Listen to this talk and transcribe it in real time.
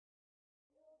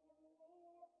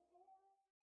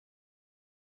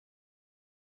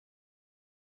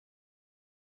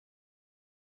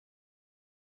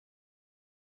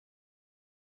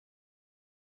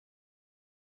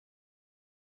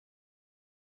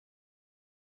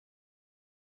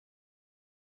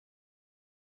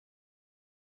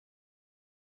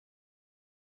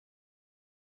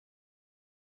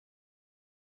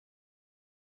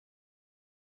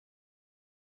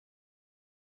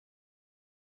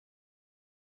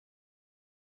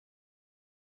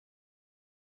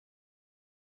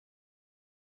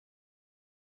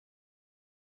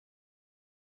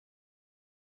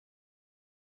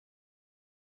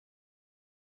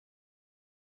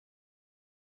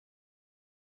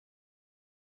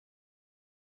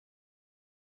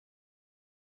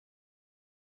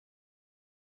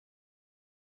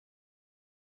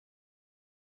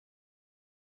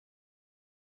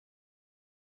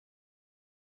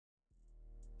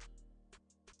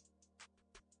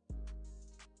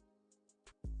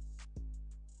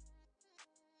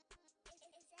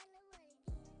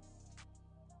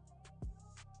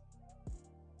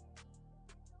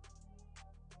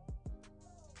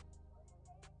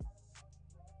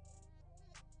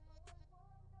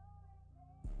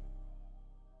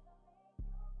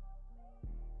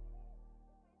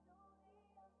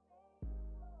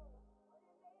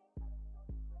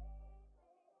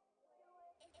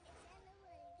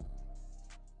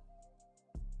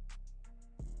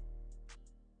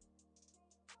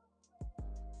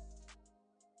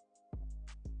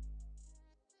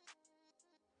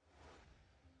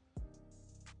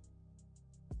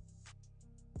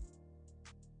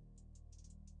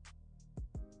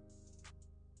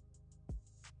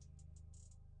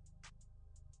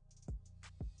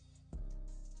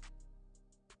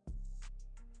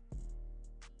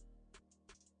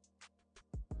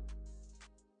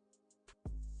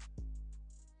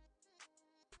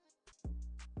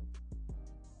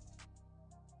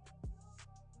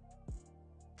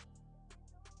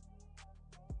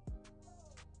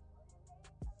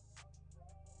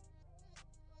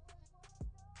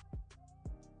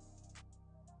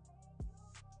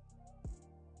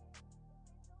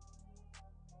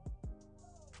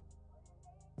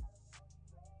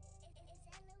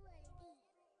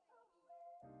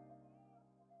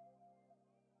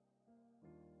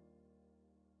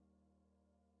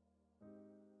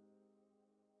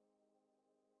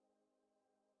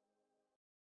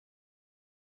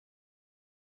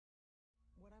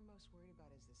most worried about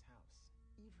is this house.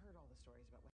 You've heard all the stories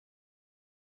about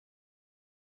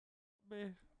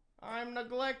what. I'm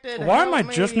neglected. Why am I Help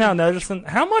me. just now noticing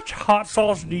how much hot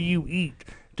sauce do you eat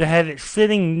to have it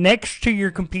sitting next to your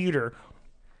computer?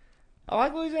 I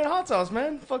like Louisiana hot sauce,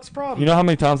 man. Fuck's the problem. You know how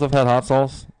many times I've had hot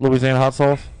sauce? Louisiana hot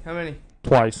sauce? How many?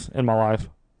 Twice in my life.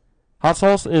 Hot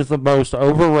sauce is the most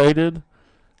overrated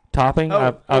topping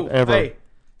I've ever. Hey,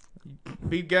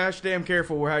 be gosh damn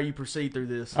careful how you proceed through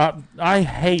this. I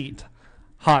hate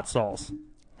hot sauce.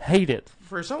 Hate it.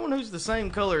 For someone who's the same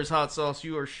color as hot sauce,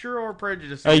 you are sure are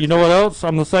prejudiced. Hey, you know what else?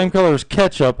 I'm the same color as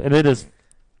ketchup, and it is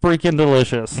freaking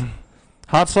delicious.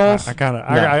 Hot sauce? I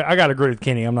gotta agree with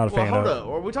Kenny. I'm not a fan hold of up.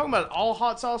 Are we talking about all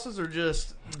hot sauces or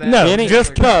just that? No, Any-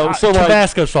 just no, so like-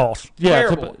 Tabasco sauce. Yeah,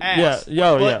 Terrible. Ass.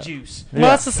 yeah, Butt yeah. juice. Well,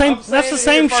 that's the same. I'm That's the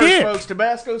saying same it here shit. first, folks.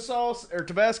 Tabasco sauce or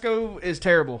Tabasco is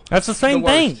terrible. That's the same The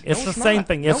thing. worst. It's No, the it's same not.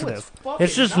 thing. Yes, No, it it's is. fucking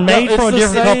It's just not. made No, from a it's the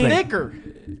different same company. Thicker.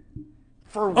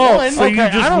 For Oh, one, so you I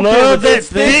just don't love care that if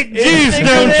thick it's juice, thicker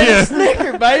don't than a you?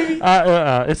 Snicker, baby.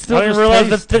 It still I didn't just realize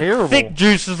tastes that terrible. thick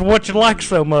juice is what you like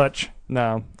so much.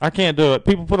 No, I can't do it.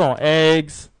 People put on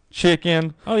eggs,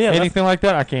 chicken, Oh yeah, anything like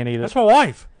that. I can't eat that's it. my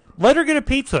wife. Let her get a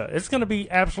pizza. It's gonna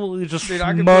be absolutely just Dude,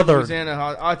 I can put smothered. Louisiana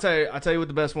hot. I'll tell you what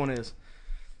the best one is.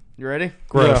 You ready?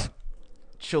 Gross. Yeah.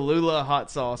 Cholula hot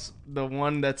sauce, the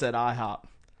one that's at IHOP.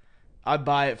 I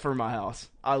buy it for my house.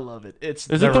 I love it. It's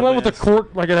Is it the one with the best.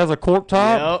 cork? Like it has a cork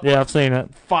top? Yep. Yeah, I've seen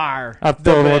it. Fire? I've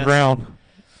thrown it on the best. ground.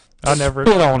 I never.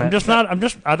 Spit on I'm it. just not.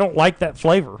 I don't like that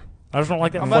flavor. I just don't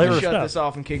like that I'm about flavor to of shut stuff. this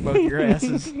off and kick both of your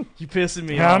asses. You pissing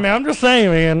me Yeah, off. I mean, I'm just saying,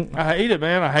 man. I hate it,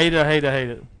 man. I hate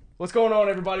it. What's going on,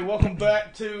 everybody? Welcome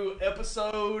back to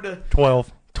episode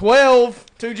 12. 12.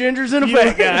 Two gingers and a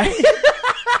Yeah. fat guy.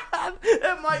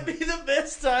 That might be the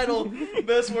best title,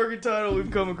 best working title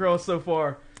we've come across so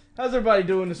far. How's everybody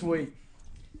doing this week?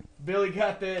 Billy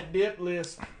got that dip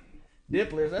lisp.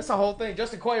 Dip lisp. That's the whole thing.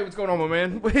 Justin Quay, what's going on, my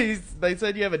man? They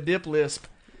said you have a dip lisp.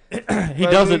 He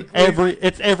does it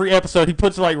every episode. He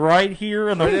puts it like right here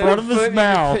in the front of his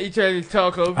mouth. He tries to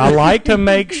talk over. I like to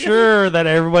make sure that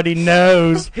everybody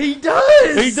knows He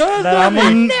does. He does. that I'm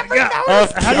doesn't he? never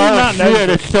noticed. How do you not know shit,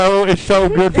 this? it's so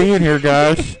good being here,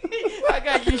 guys. I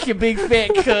got just a big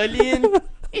fat cullin.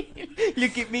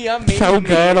 Look at me, I'm So making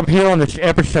glad I'm here on this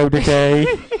episode today.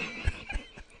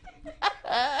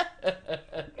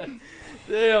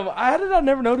 Damn, how did I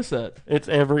never notice that? It's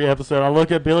every episode. I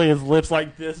look at Billy, his lips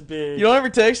like this big. You don't ever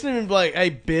text him and be like,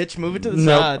 hey, bitch, move it to the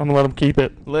No, side. I'm gonna let him keep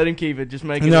it. Let him keep it. Just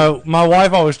make it. No, my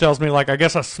wife always tells me, like, I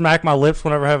guess I smack my lips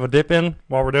whenever I have a dip in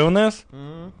while we're doing this.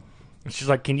 And she's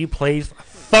like, can you please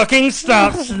fucking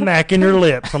stop smacking your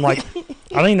lips? I'm like,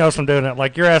 I don't even notice I'm doing it.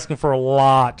 Like, you're asking for a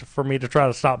lot for me to try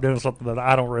to stop doing something that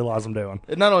I don't realize I'm doing.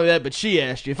 And not only that, but she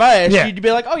asked you. If I asked Yeah. you, you'd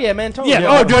be like, oh, yeah, man, totally. Yeah,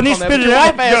 Yeah, oh, do I need to spit it your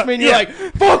out? wife asked me, and you're Yeah. like,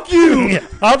 fuck you. Yeah,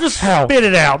 I'll just spit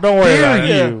it out. Don't worry about it.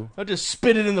 Yeah. you. I'll just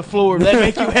spit it in the floor. Will that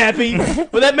make you happy?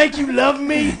 Will that make you love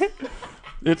me?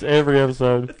 It's every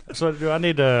episode. So do I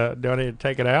need to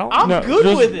take it out? I'm No, good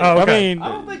just- with it. Oh, I okay. mean, I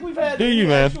don't think we've had Do any you,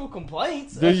 man? actual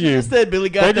complaints. Do She you? just said Billy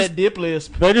got They that just- dip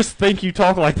lisp. they just think you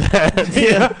talk like that.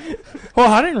 Yeah.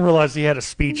 Well, I didn't realize he had a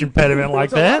speech impediment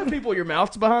like So a lot that. of people, your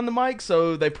mouth's behind the mic,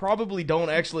 so they probably don't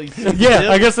actually.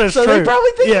 Yeah, I guess that's so true. they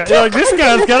probably think yeah, like, this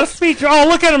guy's got a speech. Oh,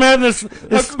 look at him having this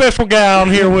special guy on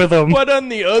here with him. Why doesn't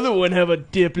the other one have a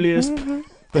dip lisp?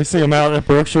 They see him out at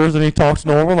Berkshire's and he talks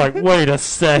normal. Like, wait a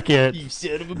second. You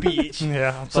son of a bitch.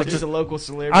 Yeah, It's like just a local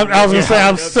celebrity. I was gonna say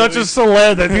I'm such a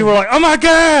celeb that people are like, oh my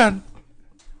god.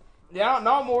 Yeah,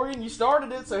 no, Morgan, you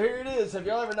started it, so here it is. Have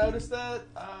y'all ever noticed that?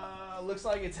 Looks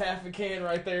like it's half a can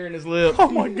right there in his lip. Oh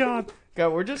my god.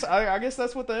 God, we're just. I guess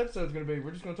that's what the episode's gonna be. We're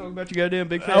just gonna talk about your goddamn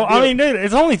big fat. Oh, I dip. mean, dude,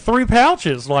 it's only 3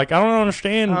 pouches. Like, I don't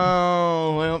understand.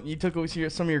 Oh well, you took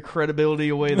some of your credibility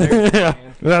away there. Yeah.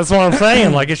 That's what I'm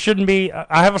saying. Like, it shouldn't be.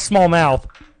 I have a small mouth.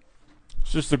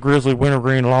 It's just a grizzly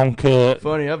wintergreen long cut.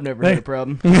 Funny, I've never had a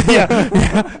problem. Yeah.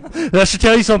 That should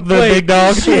tell you something, big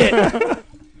dog. Shit.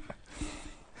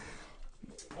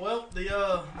 Well,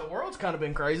 the world's kind of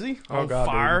been crazy on God,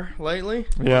 fire lately.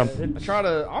 Yeah.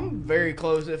 I'm very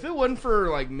close. If it wasn't for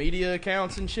like media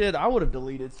accounts and shit, I would have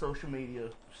deleted social media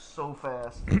so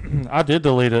fast. I did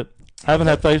delete it. I haven't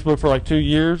had Facebook for like 2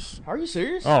 years. Are you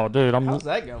serious? Oh, dude, How's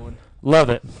that going?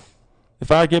 love it. If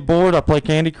I get bored, I play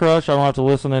Candy Crush. I don't have to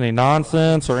listen to any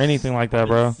nonsense or anything like that,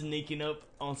 bro. Sneaking up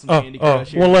on some Oh, Candy Crush.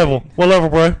 here What today. level? What level,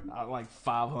 bro? Like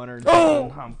 500.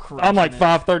 Oh! I'm crushing I'm like it.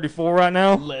 534 right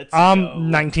now. Let's I'm go.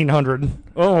 1900.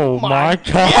 Oh my god!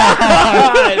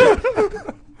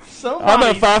 God. Somebody I'm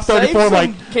at 534, save some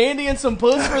like- candy and some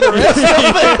puss for the rest of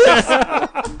us.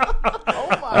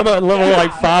 Oh my I'm at level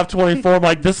like 524. I'm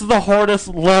like, this is the hardest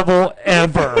level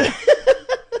ever.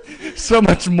 So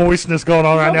much moistness going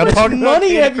on right How now. much Talking about money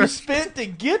Candy have you Crush. spent to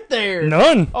get there?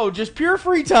 None. Oh, just pure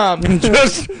free time.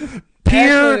 Just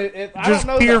pure, Actually, I just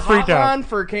don't know pure the free time. hotline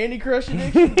for Candy Crush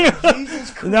addiction.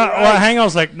 Jesus Christ. No, well, hang on a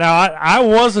sec. Now, I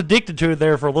was addicted to it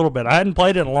there for a little bit. I hadn't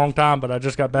played it in a long time, but I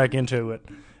just got back into it.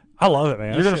 I love it,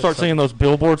 man. You're going to start seeing those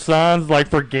billboard signs, like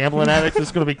for gambling addicts,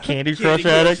 it's going to be Candy Crush Crush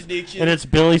addicts. addiction. And it's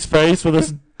Billy's face with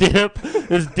his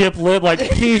dip lip, like,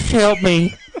 please help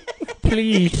me.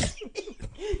 Please.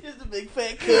 Just a big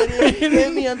fat cutter.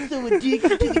 Tell me I'm so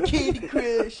addicted to the Candy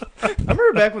Crush. I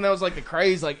remember back when that was like the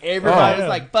craze. Like everybody was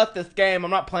like, "Fuck this game!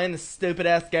 I'm not playing this stupid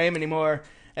ass game anymore."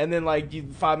 And then like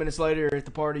 5 minutes later at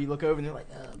the party, you look over and they're like,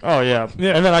 Oh, yeah.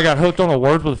 Yeah. And then I got hooked on the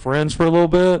Words with Friends for a little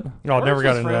bit. No, I never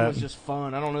got into Friend that. was just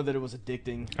fun. I don't know that it was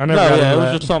addicting. I never got No, into yeah, it was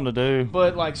that. just something to do.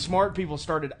 But like smart people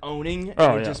started owning, and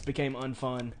Oh, it yeah. just became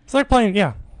unfun. It's like playing,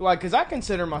 yeah. Like, because I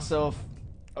consider myself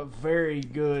very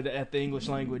good at the English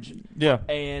language, Yeah.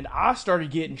 and I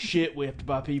started getting shit whipped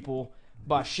by people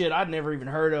by shit I'd never even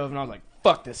heard of, and I was like,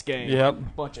 "Fuck this game." Yep.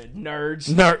 Bunch of nerds.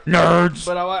 Nerds.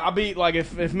 But I beat, like,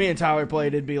 if me and Tyler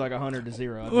played, it'd be like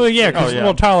 100-0. Well, yeah, because Oh, yeah.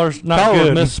 well, Tyler's not Tyler would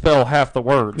good. misspell half the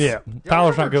words. Yeah,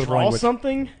 Tyler's not good with Draw language.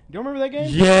 something. Do you remember that game?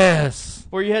 Yes.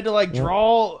 Where you had to like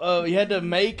draw, you had to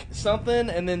make something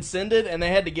and then send it, and they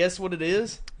had to guess what it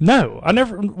is. No, I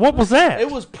never. What was that? It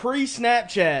was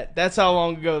pre-Snapchat. That's how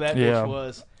long ago that Yeah. bitch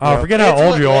was. Oh, I forget how It's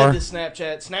old what you led are. to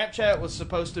Snapchat. Snapchat was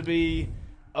supposed to be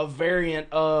a variant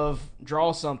of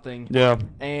draw something, Yeah.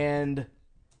 and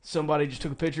somebody just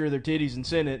took a picture of their titties and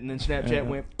sent it, and then Snapchat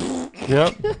went.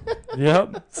 Yep.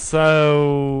 Yep.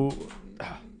 So,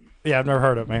 yeah, I've never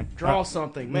heard of it, man. Draw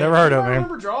something. Man, Never heard you of it, man.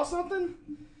 Remember draw something?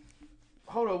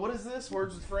 Hold on, what is this?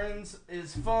 Words with Friends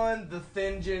is fun. The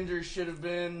thin gingers should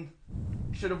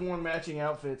have worn matching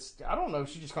outfits. I don't know if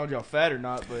she just called y'all fat or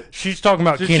not, but She's talking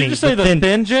about Did Kenny. you just say the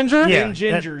thin ginger? Yeah. thin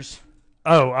gingers.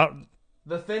 Oh,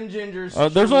 The thin gingers.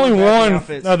 There's should have only worn matching one.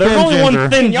 outfits. no, there's Thin only ginger. one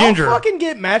thin Can y'all ginger. fucking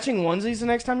get matching onesies the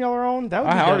next time y'all are on? That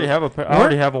would be I already dope. have I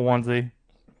already have a onesie.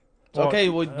 Okay,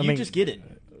 well, I you mean- just get it.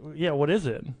 Yeah, what is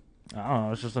it? I don't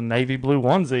know. It's just a navy blue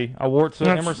onesie. I wore it to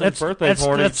Emerson's birthday that's,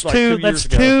 party. That's like too. 2 That's years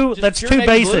ago. too. Just That's pure too navy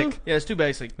basic. blue? Yeah, it's too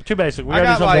basic. Too basic. We I gotta do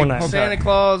got something more like than that. Santa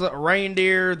Claus,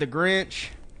 reindeer, the Grinch.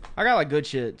 I got like good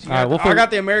shit. All right, we'll I figure-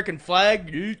 got the American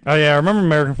flag. Oh yeah, I remember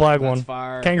American flag That's one.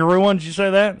 fire. Kangaroo one. Did you say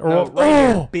that? Or No, what?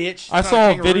 reindeer, bitch. I It's saw not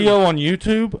a kangaroo. video on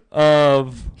YouTube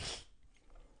of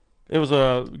it was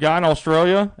a guy in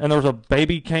Australia, and there was a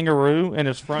baby kangaroo in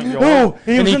his front yard, Oh,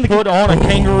 he and was he in the- put on a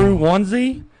kangaroo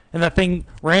onesie, and that thing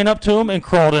ran up to him and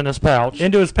crawled in his pouch.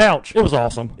 into his pouch. It was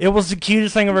awesome. It was the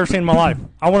cutest thing I've ever seen in my life.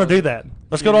 I want to do that.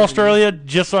 Let's go to Australia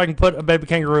just so I can put a baby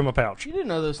kangaroo in my pouch. You didn't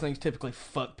know those things typically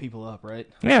fuck people up, right?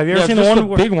 Yeah, have you ever Yeah, seen just the the one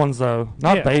where, big ones though,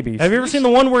 not yeah. babies. Have you ever seen the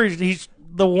one where he's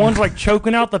the one's like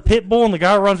choking out the pit bull and the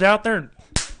guy runs out there and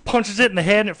punches it in the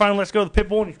head and it finally lets go of the pit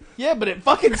bull and Yeah, but it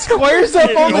fucking squares up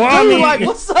on the Well, I dude. mean- Like,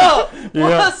 what's up?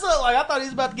 Yeah. What's up? Like, I thought he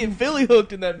was about to get Philly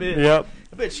hooked in that bitch. Yep.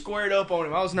 That bitch squared up on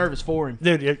him. I was nervous for him.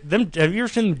 dude, them have you ever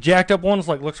seen them jacked up ones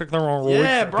like looks like they're on roids?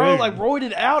 Yeah, bro, Dude. like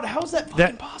roided out. How's that fucking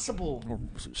That- possible?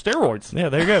 Steroids. Yeah,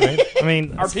 there you go, man. I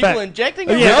mean, Are it's people fact. injecting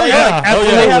Oh, them? yeah, Or they yeah, have-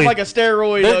 absolutely. They have like a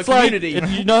steroid It's like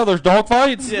community. you know, there's dog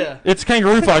fights. Yeah. It's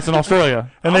kangaroo fights in Australia.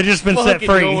 And they just been set Fucking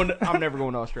free. I'm never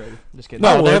going to Australia. Just kidding.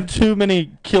 No, I they have would. too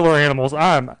many killer animals.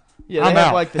 yeah, they I'm have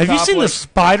out. like the Have you top, seen the like,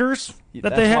 spiders that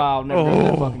That's they have? why I'll never go to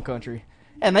that Oh. fucking country.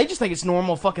 And they just think it's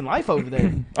normal fucking life over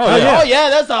there. Oh yeah. Oh yeah,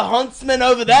 that's a huntsman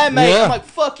over there, mate. Yeah. I'm like,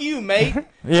 fuck you, mate.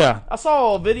 Yeah. I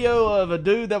saw a video of a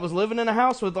dude that was living in a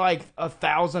house with like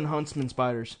 1,000 huntsman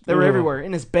spiders. They were Ugh. everywhere,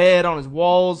 in his bed, on his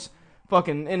walls,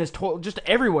 fucking in his toilet, just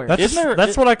everywhere. Isn't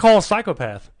That's what I call a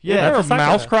psychopath. Yeah. Is there a that's a mouse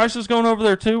psychopath. crisis going over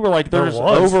there too, where like they're There just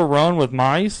was. overrun with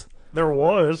mice? There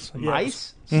was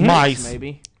mice, Yes. Snakes, Mice.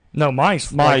 maybe. No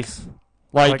mice. Mice.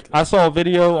 Like I saw a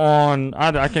video on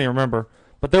I can't even remember,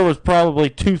 but there was probably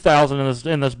 2,000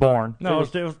 in this barn. No, it was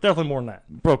definitely more than that.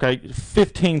 Okay,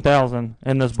 15,000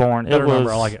 in this barn. Better It was.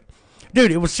 number. I like it,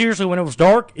 dude. It was seriously when it was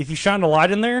dark. If you shined a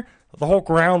light in there, the whole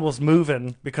ground was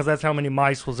moving because that's how many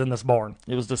mice was in this barn.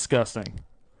 It was disgusting.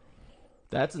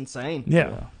 That's insane.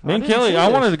 Yeah. Me and didn't Kelly, see I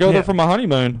this. wanted to go Yeah. there for my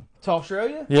honeymoon. To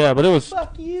Australia? Yeah, but it was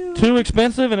Fuck you. too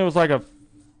expensive, and it was like a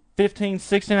 15,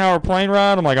 16-hour plane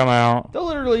ride. I'm like, I'm out. They'll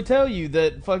literally tell you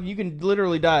that fuck you can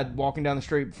literally die walking down the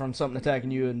street from something attacking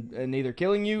you and either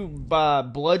killing you by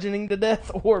bludgeoning to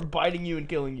death or biting you and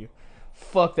killing you.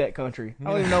 Fuck that country. I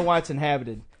don't even know why it's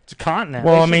inhabited. It's a continent.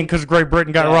 Well, I mean, because Great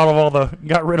Britain got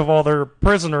rid of all their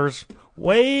prisoners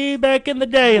way back in the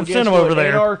day and Well, sent guess them over what? there.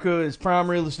 Antarctica is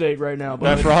prime real estate right now.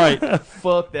 That's buddy. right.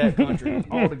 Fuck that country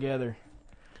altogether.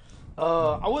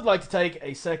 I would like to take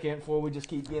a second before we just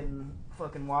keep getting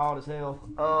fucking wild as hell.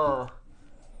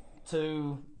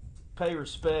 to pay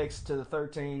respects to the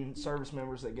 13 service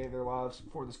members that gave their lives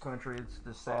for this country. It's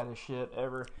the saddest shit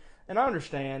ever. And I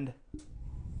understand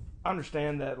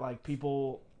that like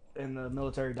people in the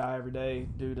military die every day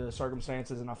due to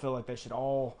circumstances, and I feel like they should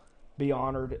all be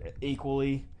honored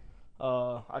equally.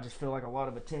 I just feel like a lot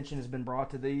of attention has been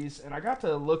brought to these, and I got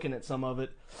to looking at some of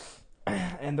it,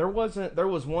 and there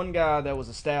was one guy that was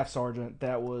a staff sergeant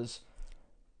that was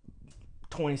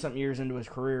 20-something years into his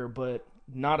career, but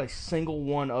not a single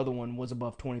one other one was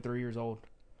above 23 years old.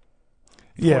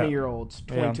 20-year-olds,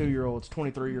 22-year-olds,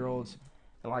 23-year-olds.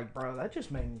 Like, bro, that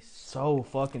just made me so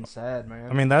fucking sad, man.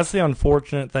 I mean, that's the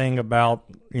unfortunate thing about,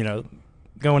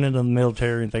 going into the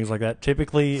military and things like that.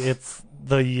 Typically, it's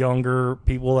the younger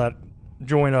people that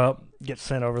join up, get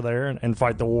sent over there, and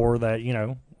fight the war that,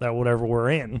 that whatever we're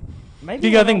in. Maybe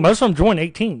you got to think most of them join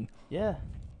 18. Yeah.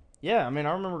 Yeah, I mean,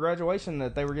 I remember graduation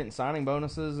that they were getting signing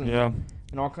bonuses and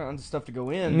all kinds of stuff to go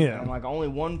in. Yeah. And, like, only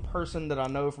one person that I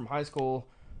know from high school,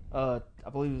 I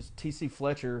believe it was T.C.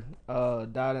 Fletcher,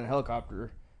 died in a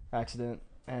helicopter accident.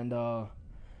 And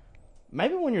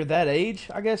maybe when you're that age,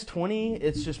 I guess 20,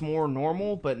 it's just more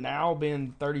normal. But now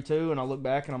being 32, and I look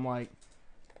back and I'm like,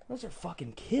 those are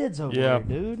fucking kids over there,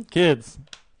 dude. Kids.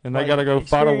 And they Like, got to go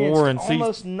fight a war and see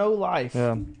almost no life.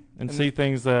 Yeah, and see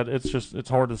things that it's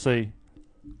hard to see,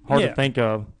 hard to think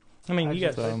of. I mean,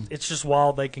 it's just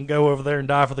wild. They can go over there and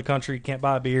die for the country. Can't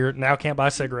buy beer. Now can't buy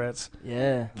cigarettes.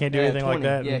 Yeah. Can't do anything 20. like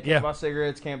that. Yeah, can't buy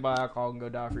cigarettes, can't buy alcohol, and go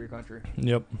die for your country.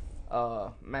 Yep.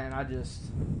 Man, I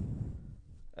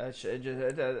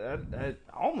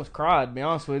almost cried, to be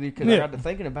honest with you, because I got to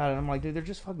thinking about it. I'm like, dude, they're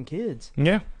just fucking kids.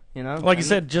 Yeah. Like you And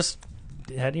said, just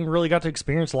hadn't even really got to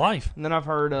experience life. And then I've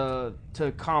heard,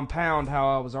 to compound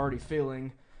how I was already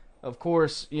feeling, of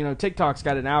course, TikTok's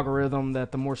got an algorithm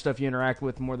that the more stuff you interact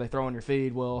with, the more they throw on your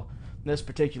feed. Well, this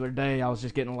particular day, I was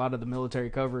just getting a lot of the military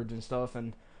coverage and stuff,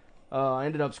 and I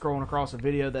ended up scrolling across a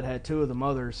video that had two of the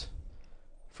mothers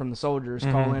from the soldiers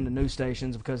call into news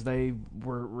stations because they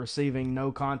were receiving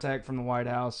no contact from the White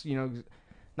House.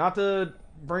 Not to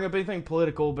bring up anything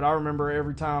political, but I remember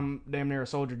every time damn near a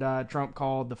soldier died, Trump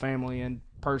called the family and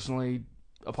personally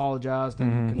apologized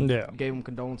and gave them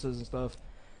condolences and stuff.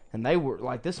 And they were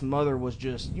like, this mother was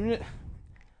just, it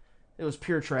was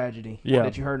pure tragedy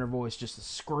that you heard in her voice, just the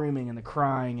screaming and the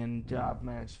crying, and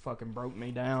man, it just fucking broke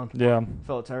me down. Yeah.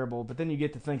 Felt terrible. But then you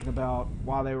get to thinking about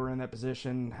why they were in that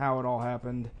position, how it all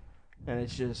happened, and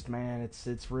it's just, man,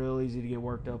 it's real easy to get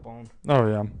worked up on. Oh,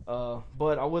 yeah.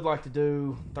 But I would like to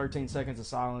do 13 seconds of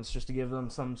silence just to give them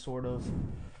some sort of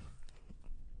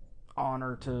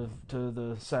honor to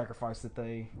the sacrifice that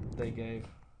they gave.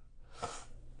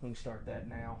 We can start that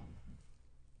now.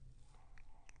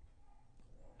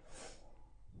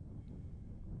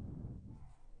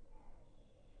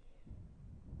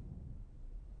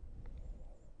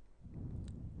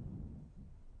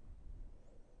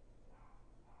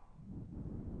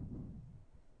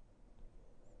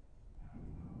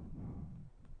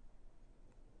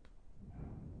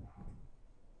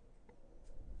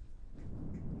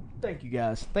 Thank you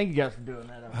guys. Thank you guys for doing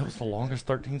that. That was the longest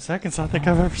 13 seconds I think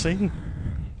I've ever seen.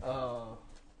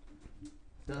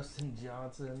 Dustin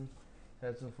Johnson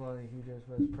had some funny. Who just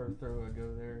must per throw? I go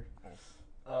there.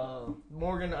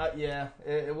 Morgan,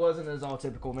 it wasn't as all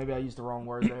typical. Maybe I used the wrong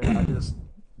word there. I just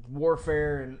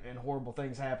warfare and horrible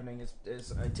things happening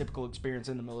is a typical experience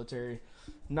in the military.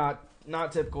 Not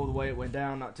typical the way it went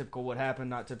down. Not typical what happened.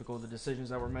 Not typical the decisions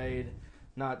that were made.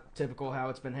 Not typical how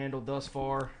it's been handled thus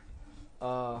far.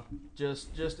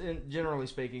 Generally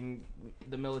speaking,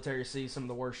 the military sees some of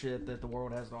the worst shit that the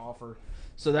world has to offer.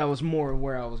 So that was more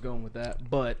where I was going with that.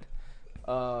 But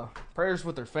prayers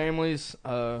with their families,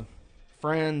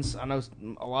 friends. I know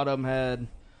a lot of them had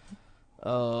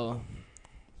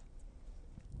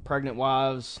pregnant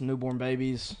wives, newborn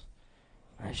babies.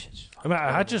 I mean,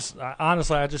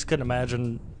 honestly, I just couldn't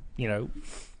imagine,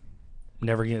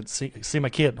 never getting to see my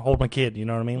kid, hold my kid. You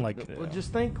know what I mean? Like, well,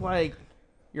 just think like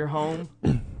you're home,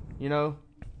 your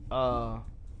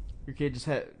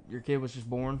kid was just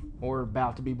born or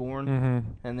about to be born,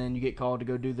 and then you get called to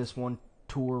go do this one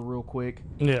tour real quick.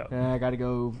 Yeah, and I got to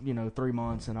go, 3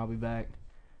 months, and I'll be back.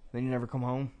 Then you never come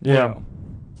home. Yeah.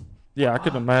 Yeah, I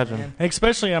couldn't imagine. Man.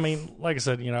 Especially, I mean, like I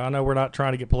said, I know we're not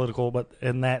trying to get political, but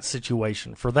in that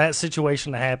situation, for that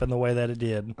situation to happen the way that it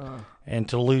did, and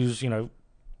to lose,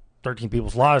 13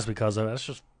 people's lives because of it, that's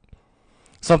just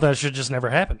something that should just never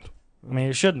happened. I mean,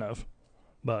 it shouldn't have,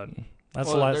 but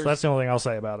that's the only thing I'll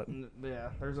say about it. Yeah,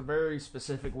 there's a very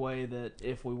specific way that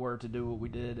if we were to do what we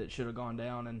did, it should have gone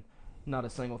down, and not a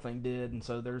single thing did, and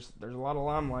so there's a lot of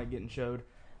limelight getting showed.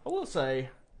 I will say,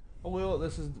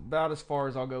 this is about as far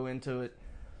as I'll go into it.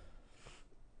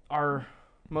 our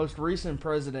most recent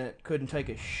president couldn't take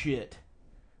a shit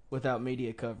without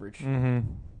media coverage.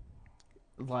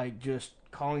 Mm-hmm. Like, just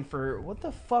calling for... What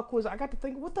the fuck was... I got to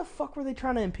think, what the fuck were they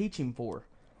trying to impeach him for?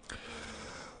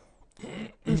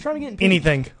 He was trying to get impeached.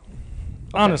 Anything.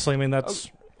 Honestly, I mean, that's...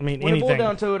 I mean, When it boiled anything.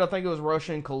 down to it, I think it was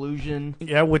Russian collusion.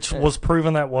 Yeah, which was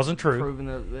proven that wasn't true. Proven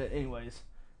that anyways,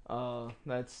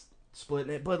 that's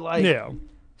splitting it. But like, Yeah.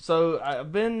 So I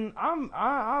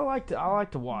like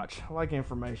to watch. I like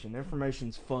information.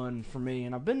 Information's fun for me,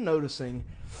 and I've been noticing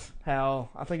how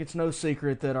I think it's no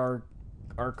secret that our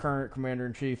current commander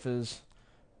in chief is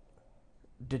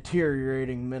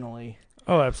deteriorating mentally.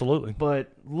 Oh, absolutely.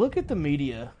 But look at the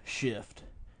media shift.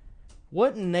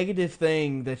 What negative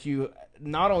thing that you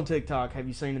not on TikTok have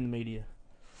you seen in the media?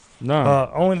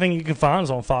 No. Only thing you can find is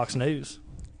on Fox News.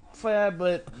 Yeah,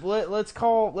 but let's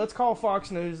call Fox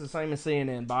News the same as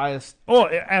CNN, biased. Oh,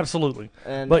 yeah, absolutely.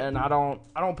 And I don't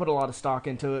put a lot of stock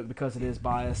into it because it is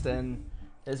biased. And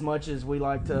as much as we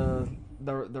like to,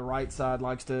 the right side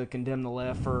likes to condemn the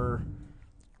left for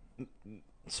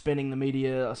spinning the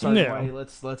media a certain way.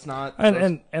 Let's not.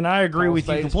 And I agree call with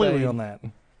you spade a completely spade. on that.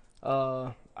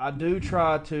 I do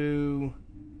try to.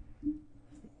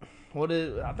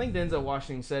 I think Denzel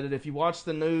Washington said it. If you watch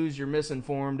the news, you're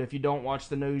misinformed. If you don't watch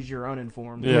the news, you're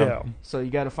uninformed. Yeah. So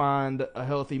you got to find a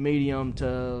healthy medium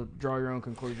to draw your own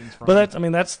conclusions from. But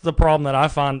that's the problem that I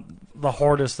find the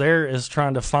hardest there is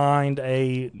trying to find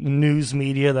a news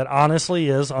media that honestly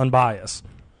is unbiased.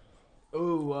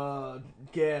 Ooh,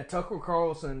 yeah, Tucker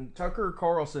Carlson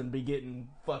be getting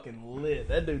fucking lit.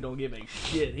 That dude don't give a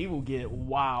shit. He will get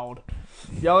wild.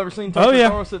 Y'all ever seen Tucker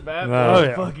Carlson? Oh,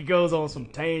 yeah. Fuck, he goes on some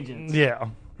tangents. Yeah.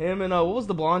 Him and what was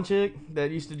the blonde chick that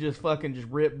used to just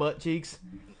rip butt cheeks?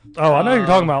 Oh, I know you're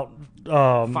talking about.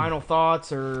 Final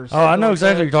thoughts or something. Oh, I know like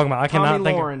exactly that. what you're talking about. I cannot Tommy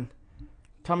think. Lauren.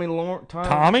 Tommy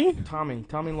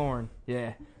Lauren.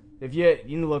 Yeah. If you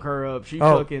need to look her up. She's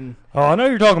fucking. Oh, I know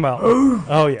you're talking about.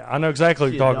 Oh yeah, I know exactly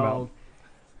what you're talking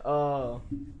about.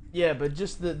 Yeah, but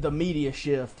just the media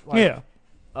shift. Like, Yeah.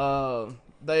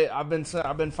 I've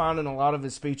been finding a lot of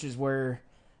his speeches where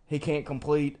he can't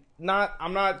complete.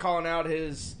 I'm not calling out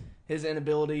his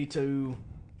inability to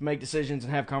make decisions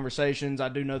and have conversations. I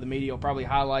do know the media will probably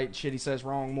highlight shit he says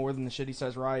wrong more than the shit he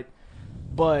says right.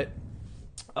 But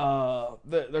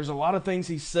there's a lot of things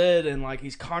he said, and like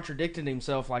he's contradicting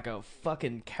himself like a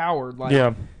fucking coward. Like,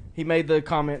 Yeah. he made the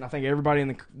comment, and I think everybody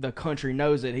in the country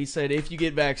knows it. He said, if you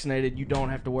get vaccinated, you don't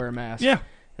have to wear a mask. Yeah.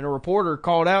 And a reporter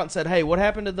called out and said, hey, what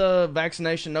happened to the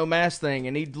vaccination no mask thing?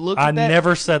 And he looked at I that.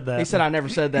 never said that. He said, I never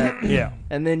said that. Yeah.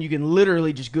 And then you can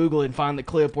literally just Google it and find the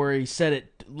clip where he said it.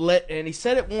 And he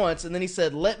said it once, and then he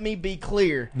said, let me be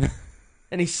clear.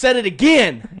 And he said it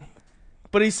again.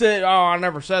 But he said, oh, I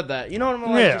never said that. You know what I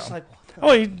mean? Like, Yeah. just like, what the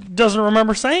Oh, he doesn't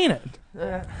remember saying it.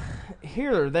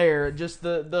 here or there, just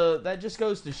the that just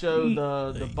goes to show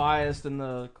the bias and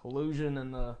the collusion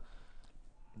and the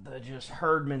just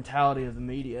herd mentality of the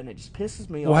media, and it just pisses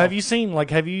me off. Well, have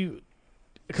you?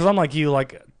 Because I'm like you,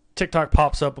 like TikTok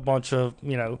pops up a bunch of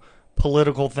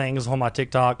political things on my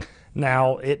TikTok.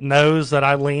 Now it knows that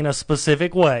I lean a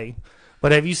specific way,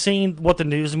 but have you seen what the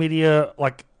news media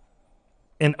like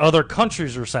in other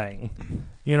countries are saying?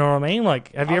 You know what I mean?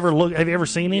 Like, have you ever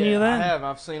seen any of that? I have.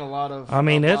 I've seen a lot of. I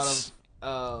mean, if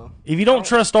you don't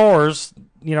trust ours,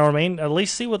 you know what I mean? At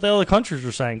least see what the other countries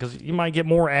are saying, because you might get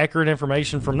more accurate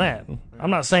information from that.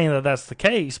 I'm not saying that that's the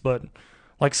case, but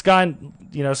like Sky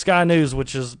News,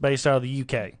 which is based out of the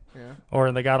UK,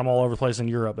 or they got them all over the place in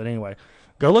Europe. But anyway,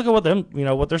 go look at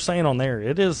what they're saying on there.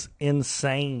 It is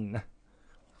insane.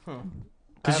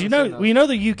 Because we know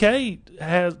the UK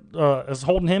is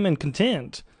holding him in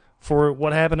contempt for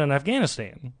what happened in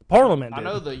Afghanistan. Parliament did. I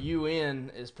know the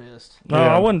UN is pissed. No,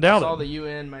 I wouldn't doubt I saw it. the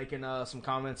UN making some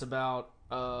comments about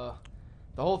the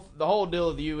whole deal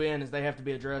of the UN is they have to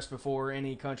be addressed before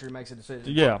any country makes a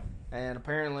decision. Yeah. And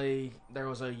apparently there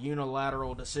was a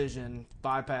unilateral decision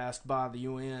bypassed by the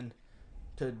UN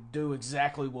to do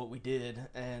exactly what we did.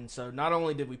 And so not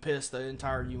only did we piss the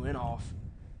entire UN off,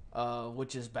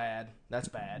 which is bad. That's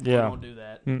bad. Yeah. We don't do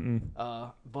that.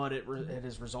 But it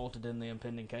has resulted in the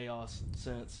impending chaos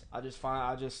since. I'm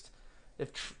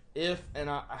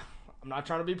not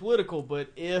trying to be political, but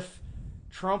if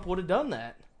Trump would have done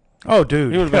that, Oh,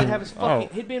 dude. He would he'd have have his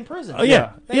he'd be in prison. Oh,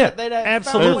 yeah. They'd have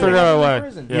Absolutely. found a way to have him Away. in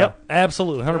prison. Yeah. Yep,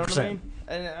 absolutely, You know 100%. what I mean?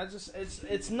 And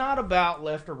it's not about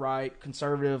left or right,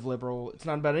 conservative, liberal. It's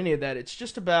not about any of that. It's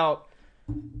just about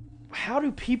how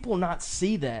do people not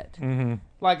see that? Mm-hmm.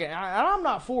 Like, I'm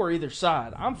not for either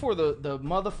side. I'm for the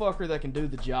motherfucker that can do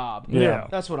the job. Yeah.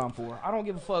 That's what I'm for. I don't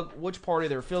give a fuck which party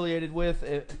they're affiliated with.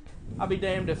 I'll be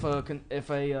damned if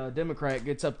a Democrat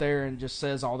gets up there and just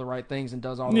says all the right things and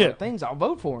does all the right things. I'll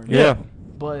vote for him. Yeah.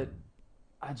 But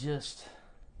I just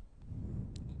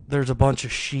There's a bunch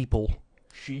of sheeple.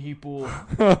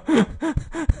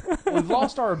 We've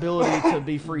lost our ability to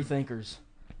be free thinkers.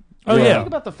 Oh, Think yeah.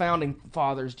 about the founding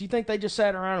fathers. Do you think they just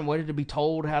sat around and waited to be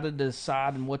told how to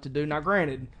decide and what to do? Now,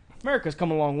 granted, America's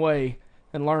come a long way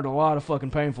and learned a lot of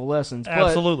fucking painful lessons.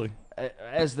 Absolutely. But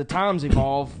as the times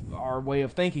evolve, our way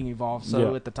of thinking evolves.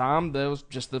 So at the time, that was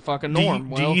just the fucking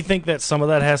norm. Do you think that some of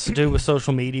that has to do with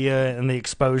social media and the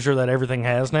exposure that everything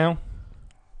has now?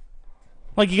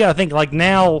 Like, you got to think, like,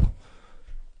 now,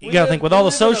 you got to think with all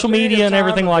the social media and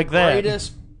everything like that.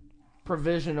 Greatest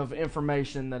provision of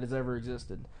information that has ever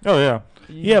existed. Oh yeah.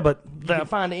 You but can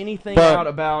find anything out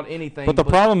about anything. But the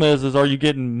problem is are you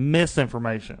getting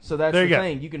misinformation? So that's the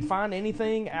thing. You can find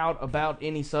anything out about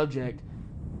any subject,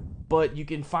 but you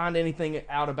can find anything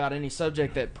out about any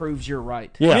subject that proves you're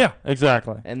right. Yeah,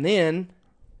 exactly. And then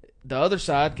the other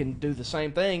side can do the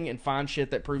same thing and find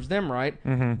shit that proves them right.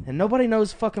 Mm-hmm. And nobody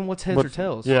knows fucking what's heads or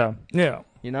tails. Yeah. Yeah.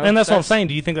 You know, and that's what I'm saying.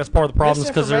 Do you think that's part of the problem?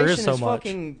 Because there is so much.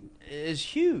 Is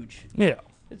huge. Yeah.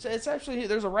 It's actually,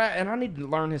 there's a rap, and I need to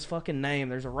learn his fucking name.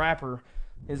 There's a rapper.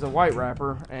 He's a white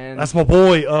rapper, and That's my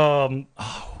boy.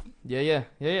 yeah.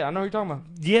 I know who you're talking about.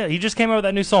 Yeah, he just came out with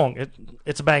that new song.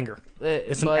 It's a banger.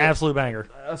 It's an absolute banger.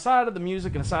 Aside of the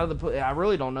music and aside of I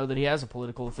really don't know that he has a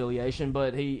political affiliation,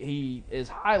 but he is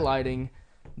highlighting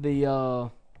the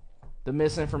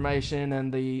misinformation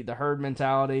and the herd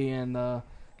mentality and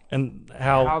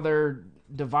how they're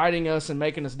dividing us and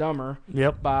making us dumber.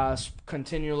 Yep. By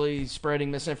continually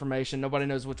spreading misinformation. Nobody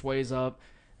knows which way is up,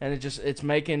 and it's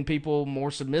making people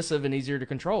more submissive and easier to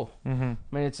control. Mm-hmm. I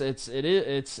mean,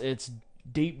 it's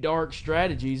deep dark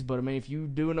strategies, but I mean, if you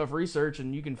do enough research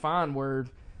and you can find where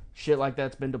shit like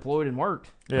that's been deployed and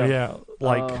worked. Yeah.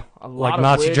 Like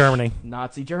Nazi Germany.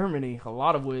 Nazi Germany. A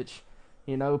lot of which,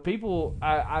 you know, people.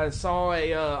 I saw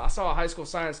a high school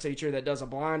science teacher that does a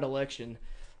blind election.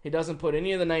 He doesn't put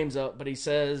any of the names up, but he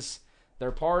says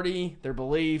their party, their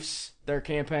beliefs, their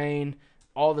campaign,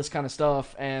 all this kind of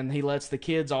stuff, and he lets the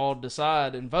kids all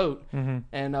decide and vote. Mm-hmm.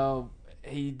 And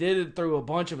he did it through a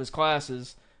bunch of his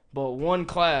classes, but one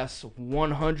class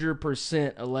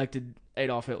 100% elected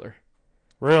Adolf Hitler.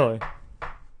 Really?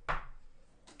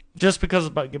 Just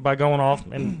because by going off,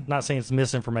 and not saying it's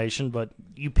misinformation, but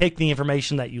you pick the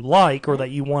information that you like or that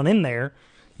you want in there,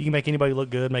 you can make anybody look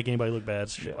good, make anybody look bad,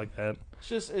 shit like that.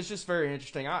 It's just very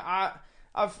interesting.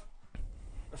 I've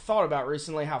thought about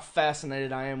recently how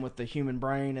fascinated I am with the human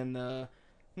brain and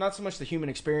not so much the human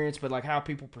experience, but like how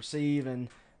people perceive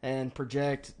and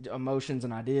project emotions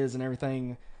and ideas and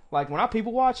everything. Like when I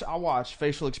watch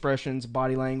facial expressions,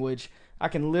 body language. I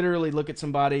can literally look at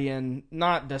somebody and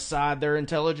not decide their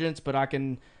intelligence, but I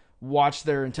can watch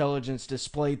their intelligence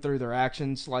displayed through their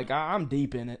actions. Like I'm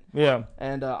deep in it. Yeah.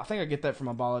 And I think I get that from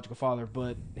my biological father,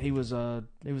 but he was a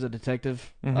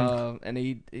detective, and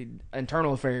he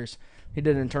internal affairs. He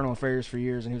did internal affairs for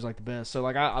years, and he was like the best. So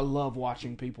like I love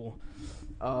watching people,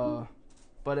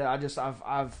 but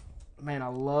I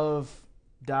love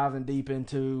diving deep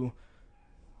into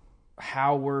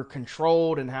how we're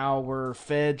controlled and how we're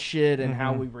fed shit and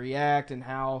how we react and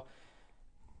how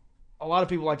a lot of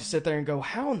people like to sit there and go,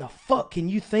 how in the fuck can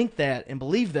you think that and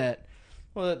believe that?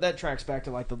 Well, that tracks back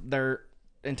to like their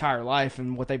entire life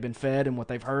and what they've been fed and what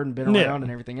they've heard and been around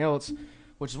and everything else,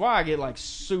 which is why I get like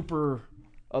super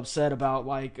upset about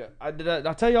like, I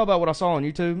tell y'all about what I saw on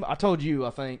YouTube? I told you,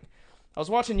 I think. I was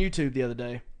watching YouTube the other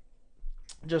day,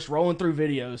 just rolling through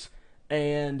videos,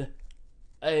 and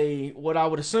what I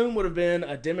would assume would have been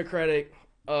a Democratic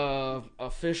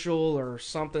official or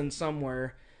something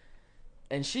somewhere,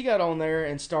 and she got on there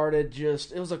and started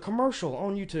it was a commercial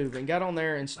on YouTube, and got on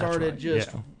there and started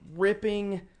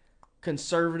ripping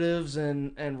conservatives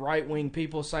and right-wing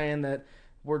people, saying that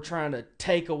we're trying to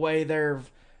take away their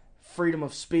freedom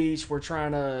of speech, we're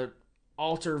trying to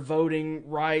alter voting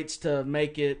rights to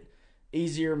make it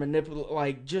easier manipulate,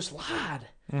 like just lied.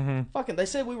 Fucking, they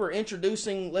said we were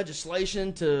introducing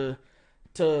legislation to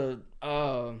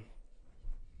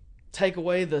take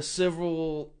away the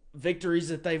civil victories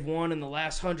that they've won in the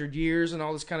last 100 years and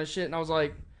all this kind of shit. And I was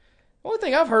like, the only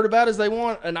thing I've heard about is they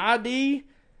want an ID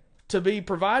to be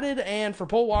provided and for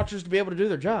poll watchers to be able to do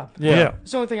their job. Yeah.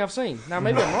 It's the only thing I've seen. Now,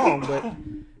 maybe I'm wrong, but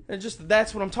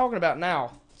that's what I'm talking about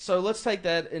now. So let's take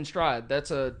that in stride. That's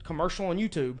a commercial on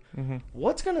YouTube.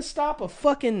 What's going to stop a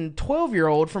fucking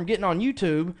 12-year-old from getting on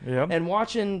YouTube and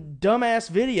watching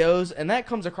dumbass videos, and that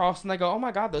comes across and they go, oh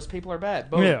my God, those people are bad.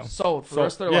 Boom. Sold for the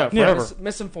rest of their life. Forever.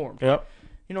 Misinformed. Yep.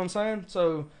 You know what I'm saying?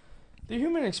 So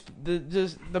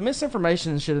the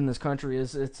misinformation and shit in this country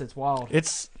is it's wild.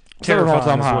 It's Terrifying,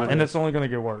 terrifying, is high, what it and is. it's only going to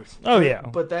get worse. Oh yeah,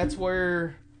 But that's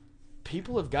where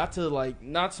people have got to, like,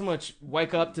 not so much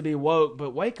wake up to be woke,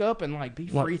 but wake up and, like, be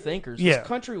free thinkers. Yeah. This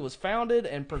country was founded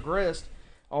and progressed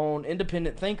on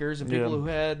independent thinkers and people who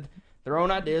had their own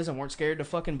ideas and weren't scared to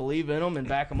fucking believe in them and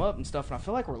back them up and stuff. And I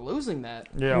feel like we're losing that.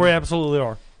 Yeah, we absolutely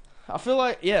are. I feel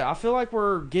like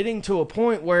we're getting to a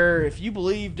point where if you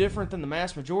believe different than the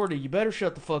mass majority, you better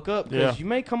shut the fuck up because you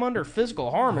may come under physical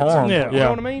harm. At some Yeah. point, you know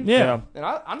what I mean? Yeah. And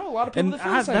I know a lot of people And that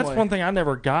feel the same that's way. one thing I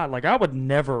never got. Like, I would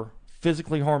never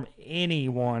physically harm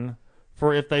anyone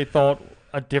for if they thought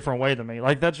a different way than me.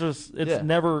 Like, that's just it's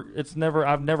never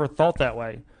I've never thought that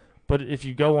way. But if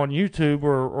you go on YouTube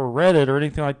or Reddit or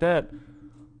anything like that,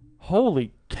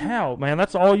 holy cow, man,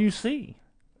 that's all you see.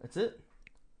 That's it.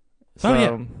 So, Oh,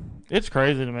 yeah. it's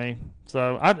crazy to me.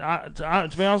 So I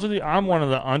to be honest with you, I'm one of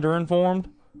the underinformed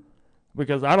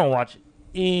because I don't watch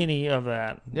any of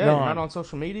that. Yeah, None. you're not on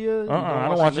social media. I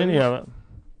don't watch any of it.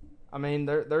 I mean,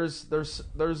 there's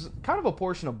kind of a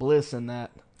portion of bliss in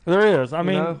that. There is. I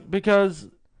mean, know? because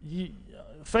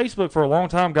Facebook for a long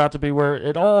time got to be where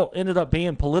it all ended up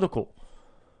being political.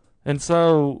 And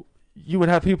so you would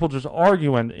have people just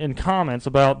arguing in comments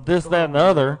about this, that, and the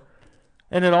other.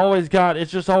 And it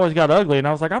just always got ugly. And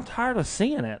I was like, I'm tired of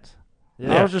seeing it.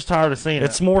 Yeah. I was just tired of seeing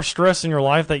It's it. more stress in your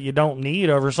life that you don't need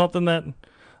over something that,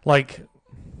 like,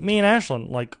 me and Ashlyn,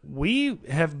 like, we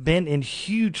have been in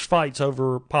huge fights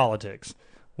over politics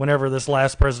whenever this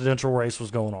last presidential race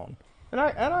was going on. And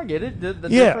I get it. The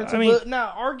Yeah, difference. I mean-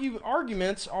 Now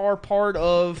arguments are part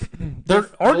of Their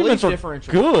arguments belief are differentials.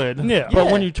 good, Yeah. but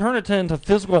Yeah. when you turn it into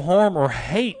physical harm or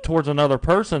hate towards another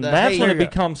person, The that's hate- when it There you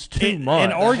go. becomes too much.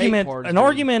 An argument, part is an big.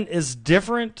 argument is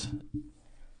different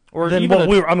or than even what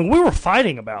we were. I mean, we were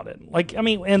fighting about it. Like, I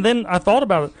mean, and then I thought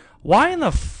about it. Why in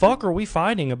the fuck are we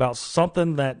fighting about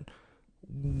something that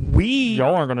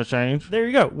y'all aren't going to change. There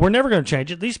you go. We're never going to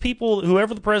change it. These people,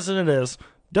 whoever the president is,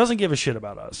 doesn't give a shit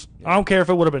about us. I don't care if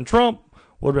it would have been Trump,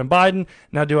 would have been Biden.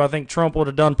 Now, do I think Trump would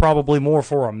have done probably more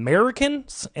for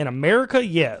Americans in America?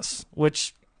 Yes.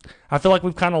 Which I feel like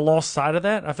we've kind of lost sight of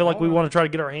that. I feel like we want to try to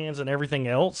get our hands in everything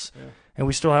else, and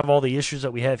we still have all the issues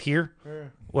that we have here,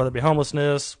 whether it be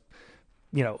homelessness,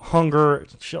 hunger,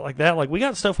 shit like that. Like, we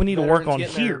got stuff we need to work on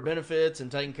Veterans getting their here. benefits and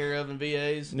taken care of in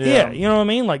VAs. Yeah, you know what I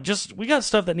mean? Like, just, we got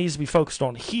stuff that needs to be focused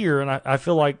on here, and I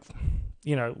feel like,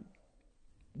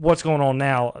 what's going on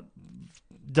now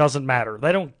doesn't matter.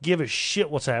 They don't give a shit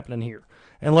what's happening here,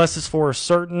 unless it's for a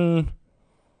certain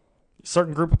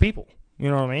group of people. You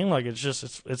know what I mean? Like,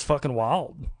 it's fucking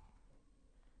wild.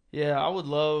 Yeah, I'd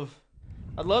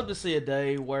love to see a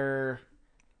day where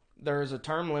there's a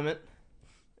term limit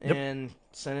in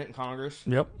Senate and Congress,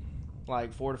 Yep.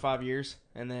 like 4 to 5 years,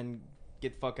 and then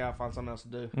get the fuck out, find something else to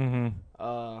do.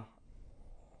 Mm-hmm.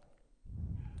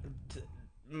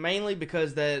 Mainly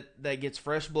because that gets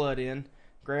fresh blood in.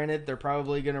 Granted, they're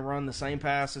probably going to run the same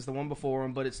pass as the one before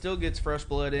them, but it still gets fresh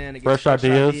blood in. It gets Fresh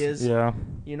ideas. Yeah.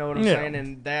 You know what I'm Yeah. saying?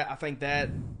 And I think that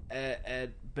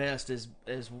at best is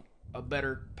a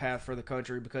better path for the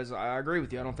country, because I agree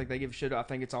with you. I don't think they give a shit. I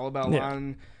think it's all about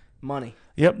lining money.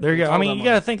 Yep, there you It's go. I all mean, about you got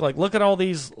to money. think, like, look at all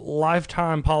these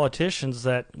lifetime politicians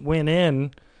that went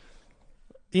in,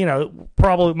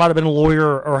 probably might have been a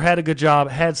lawyer or had a good job,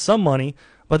 had some money,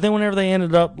 but then whenever they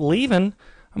ended up leaving,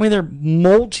 I mean, they're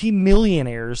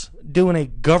multi-millionaires doing a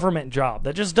government job.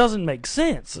 That just doesn't make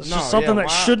sense. It's just something that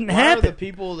shouldn't why happen. Are the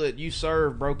people that you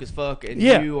serve broke as fuck, and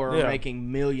Yeah. you are Yeah. making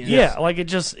millions? Yeah, like,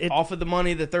 it Off of the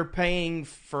money that they're paying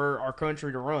for our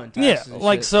country to run. yeah, Taxes and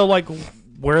like, shit. so, like,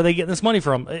 where are they getting this money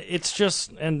from? It's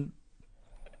just, and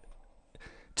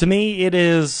to me, it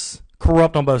is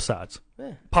corrupt on both sides.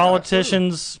 Yeah,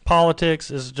 Politicians, politics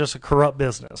is just a corrupt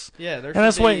business. yeah, and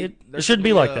that's why it shouldn't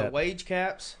be like that. Wage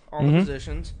caps on the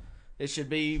positions. It should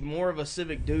be more of a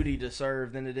civic duty to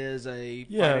serve than it is a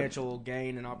financial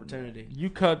gain and opportunity.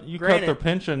 You cut Granted- their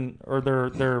pension or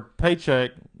their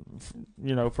paycheck,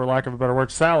 for lack of a better word,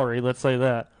 salary. Let's say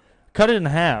that. Cut it in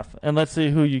half, and let's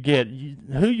see who you get.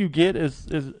 Who you get is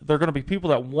they're going to be people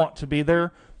that want to be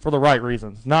there for the right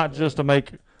reasons, not just to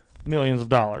make millions of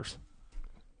dollars.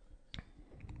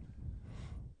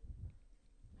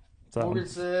 So, Morgan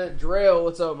said, Drell,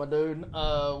 what's up, my dude?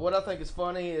 What I think is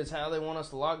funny is how they want us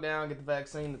to lock down, get the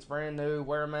vaccine that's brand new,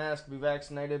 wear a mask, be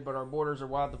vaccinated, but our borders are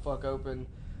wide the fuck open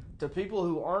to people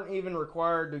who aren't even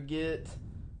required to get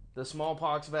the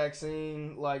smallpox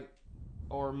vaccine,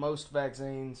 or most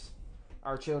vaccines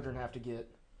our children have to get.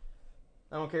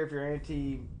 I don't care if you're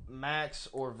anti-max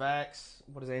or vax.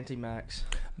 What is anti-max?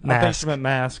 I think she meant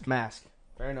mask. Mask.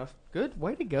 Fair enough. Good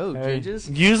way to go, Hey.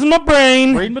 Ginges. Using my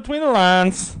brain. Reading between the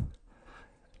lines.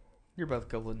 You're both a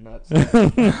couple of nuts.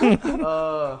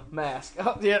 Mask.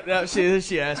 Oh, yeah, no,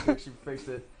 she asked me if she fixed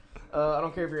it. I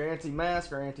don't care if you're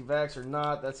anti-mask or anti-vax or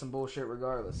not. That's some bullshit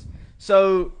regardless.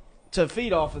 So, to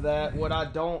feed off of that, what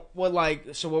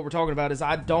we're talking about is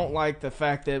I don't like the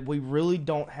fact that we really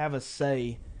don't have a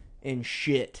say in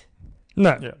shit.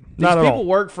 No, Yeah. not at These people all.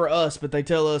 work for us, but they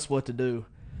tell us what to do.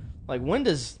 Like, when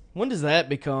does that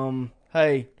become,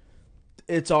 hey,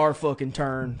 it's our fucking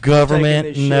turn. Government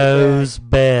Taking this shit knows back.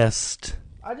 best.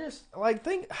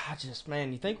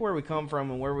 Man, you think where we come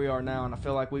from and where we are now, and I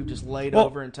feel like we've just laid Well-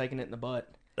 over and taken it in the butt.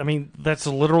 I mean, that's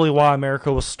literally why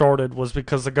America was started, was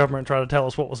because the government tried to tell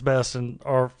us what was best, and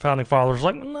our founding fathers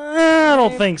were like, nah, I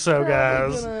don't think so,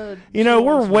 guys. You know,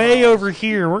 we're way over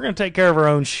here. We're going to take care of our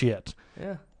own shit.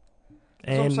 Yeah.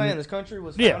 That's what I'm saying. This country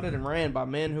was Yeah. founded and ran by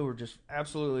men who were just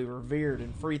absolutely revered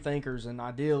and free thinkers and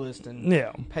idealists and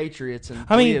Yeah. patriots. And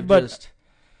I mean, we have but- just,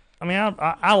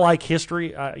 I like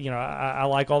history. I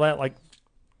like all that. Like,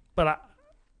 but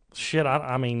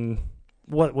I mean,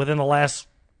 within the last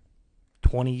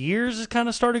 20 years, it kind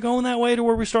of started going that way to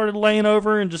where we started laying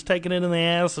over and just taking it in the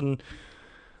ass,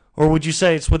 or would you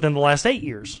say it's within the last 8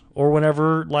 years, or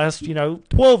whenever last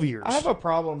 12 years? I have a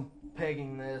problem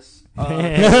pegging this.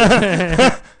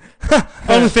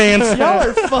 OnlyFans. Y'all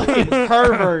are fucking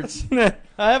perverts. I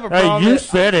have a Hey, problem. you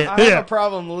said it. I have Yeah. a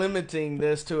problem limiting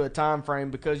this to a time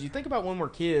frame because you think about when we're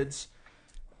kids,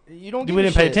 you don't. Give We a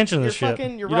didn't pay shit. attention to You're this shit.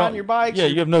 fucking, You're You riding don't- your bikes. Yeah,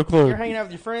 you have no clue. You're hanging out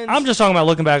with your friends. I'm just talking about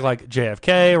looking back, like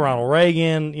JFK, Ronald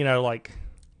Reagan.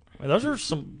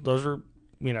 Those are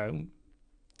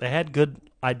they had good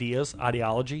ideas,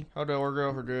 ideology. How'd that work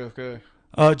out for JFK?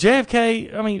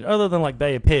 JFK, I mean, other than like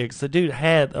Bay of Pigs, the dude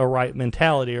had a right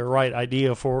mentality or right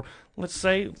idea for, let's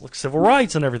say, like civil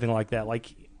rights and everything like that.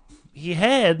 Like he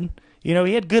had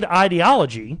good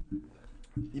ideology.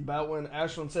 About when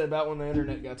Ashland said about when the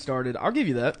internet got started. I'll give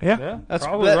you that. Yeah. That's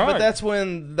probably that- right. But that's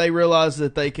when they realized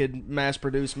that they could mass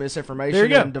produce There misinformation you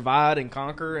go. and divide and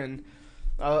conquer. And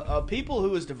a people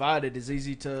who is divided is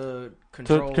easy to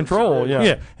control. To control, yeah.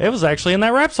 Yeah, it was actually in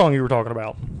that rap song you were talking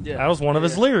about. Yeah. That was one of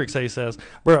his Yeah. lyrics that he says.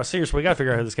 Bro, seriously, we got to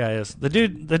figure out who this guy is. The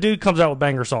dude comes out with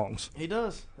banger songs. He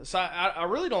does. So I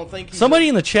really don't think he's Somebody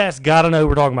in the chat's got to know who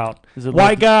we're talking about. Is it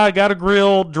White Lil- guy, got a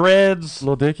grill, dreads.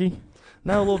 Lil Dicky?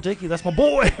 No, Little Dicky, that's my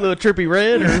boy. little trippy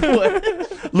red or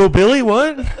what? Little Billy,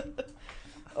 what?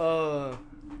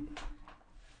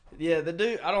 Yeah, the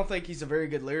dude. I don't think he's a very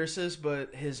good lyricist,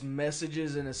 but his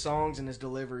messages and his songs and his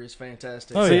delivery is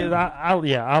fantastic. Oh, See,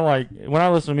 yeah. I like, when I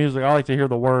listen to music, I like to hear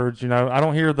the words, I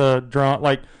don't hear the drum,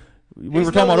 like, we He's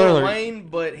were talking no about Lil earlier. Wayne,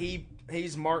 but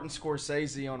he's Martin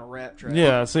Scorsese on a rap track.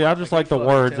 Yeah, see, I just Like, like he the fucking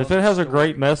words. tells If it has a a great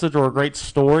story. message or a great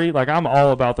story, like, I'm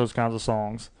all about those kinds of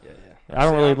songs. Yeah. I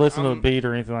don't See, really I'm- listen to I'm- the beat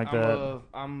or anything like that.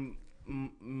 I'm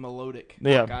melodic.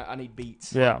 Yeah. Like, I need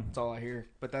beats. Yeah. That's all I hear.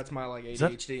 But that's my like Is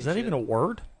ADHD. that even a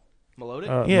word? melodic?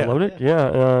 Yeah. Melodic?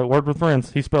 Yeah, Word with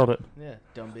Friends. He spelled it. Yeah,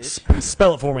 dumb bitch.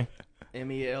 Spell it for me.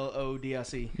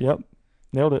 MELODIC. Yep.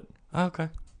 Nailed it. Okay.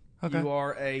 Okay.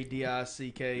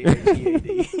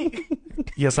 URADICKHEAD.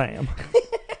 Yes, I am.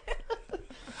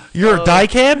 You're a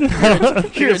dickhead?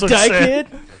 You're a dickhead.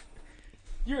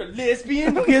 You're a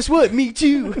lesbian. Guess what? Me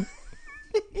too.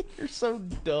 You're so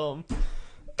dumb.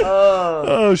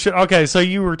 Oh, shit. Okay, so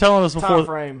you were telling us Time before.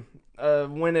 frame.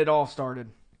 When it all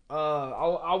started.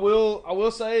 I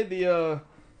will say the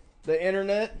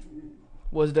internet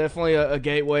was definitely a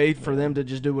gateway for them to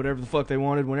just do whatever the fuck they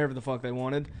wanted, whenever the fuck they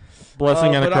wanted.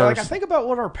 Blessing and a but curse. I think about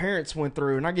what our parents went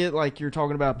through, and I get like you're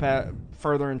talking about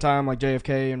further in time, like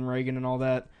JFK and Reagan and all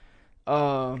that.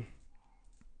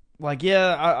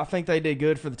 I think they did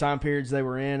good for the time periods they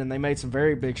were in, and they made some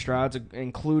very big strides,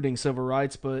 including civil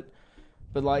rights. But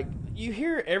like you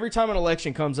hear every time an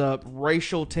election comes up,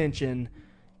 racial tension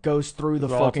goes through the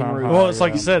It's fucking all-time roof. high. Well, it's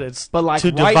like Yeah. you said, it's But like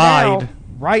to right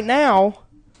divide. now,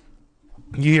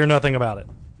 You hear nothing about it.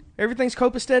 everything's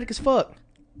copacetic as fuck.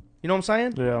 You know what I'm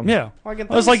saying? Yeah. Yeah. Like in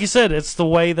Well, it's things- like you said, it's the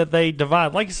way that they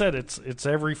divide. Like you said, it's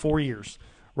every 4 years.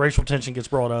 Racial tension gets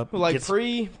brought up. Like gets-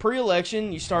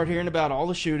 pre-election, you start hearing about all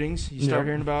the shootings. You start Yep.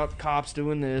 hearing about cops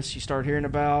doing this. You start hearing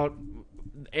about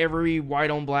every white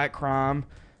on black crime,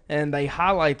 and they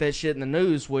highlight that shit in the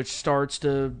news, which starts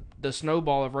the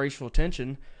snowball of racial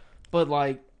tension. But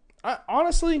like,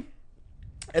 honestly,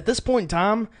 at this point in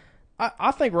time,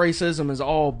 I think racism is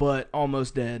all but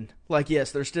almost dead. Like,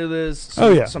 yes, there still is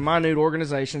some minute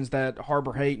organizations that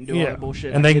harbor hate and do all yeah. that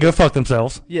bullshit. And they can go fuck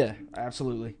themselves. Yeah,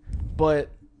 absolutely. But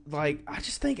like, I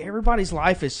just think everybody's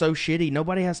life is so shitty.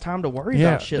 Nobody has time to worry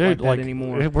about shit like that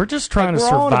anymore. We're just trying to We're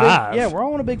all in a survive. we're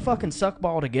all in a big fucking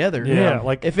suckball together. Yeah,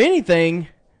 like if anything,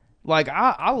 like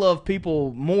I love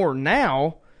people more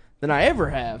now than I ever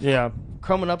have. Yeah.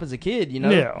 Coming up as a kid, you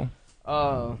know. Yeah.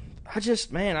 I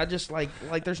just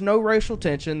like there's no racial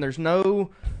tension. There's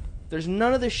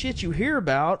none of the shit you hear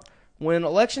about when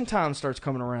election time starts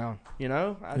coming around. You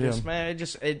know,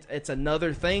 it's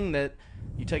another thing that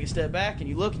you take a step back and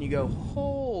you look and you go,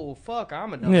 oh fuck,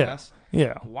 I'm a dumbass.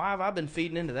 Yeah. Why have I been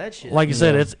feeding into that shit? Like you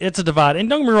said, it's a divide. And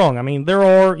don't get me wrong. I mean, there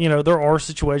are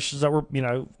situations that were,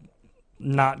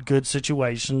 not good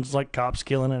situations, like cops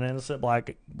killing an innocent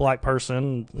black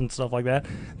person and stuff like that.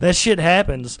 That shit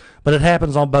happens, but it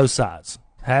happens on both sides.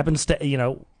 Happens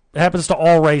to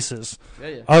all races,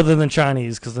 other than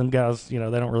Chinese, because them guys, they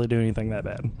don't really do anything that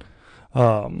bad.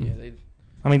 I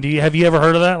mean, have you ever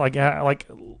heard of that? Like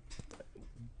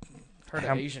heard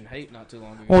of Asian hate not too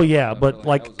long ago. Well, yeah, but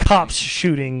like cops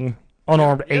shooting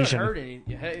unarmed Asian.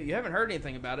 You haven't heard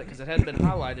anything about it because it hadn't been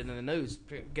highlighted in the news.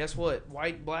 Guess what?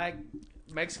 White, black,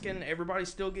 Mexican, everybody's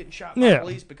still getting shot by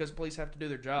police because police have to do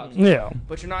their jobs. Yeah.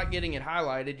 But you're not getting it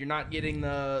highlighted. You're not getting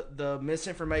the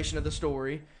misinformation of the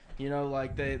story.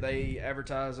 Like they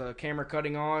advertise a camera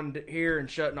cutting on here and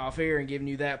shutting off here and giving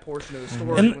you that portion of the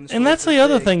story. And that's the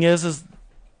other thing is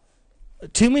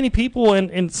too many people,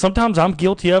 and sometimes I'm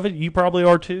guilty of it. You probably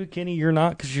are too, Kenny. You're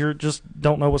not because you just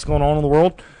don't know what's going on in the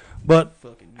world. But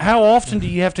how often do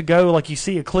you have to go, like you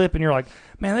see a clip and you're like,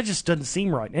 man, that just doesn't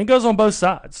seem right. And it goes on both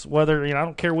sides, whether, I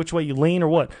don't care which way you lean or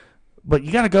what. But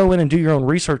you got to go in and do your own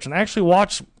research and actually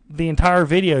watch the entire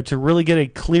video to really get a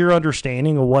clear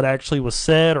understanding of what actually was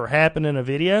said or happened in a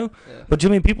video. Yeah. But too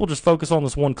many people just focus on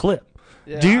this one clip.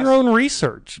 Yeah, do your own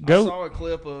research. I saw a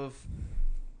clip of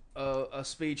a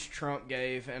speech Trump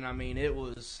gave, and I mean, it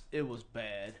was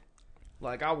bad.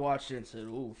 Like, I watched it and said,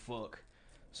 "Oh fuck."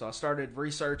 So I started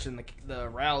researching the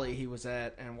rally he was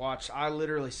at and I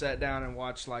literally sat down and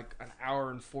watched like an hour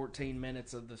and 14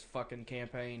 minutes of this fucking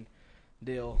campaign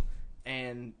deal.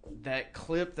 And that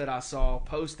clip that I saw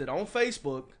posted on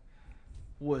Facebook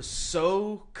was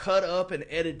so cut up and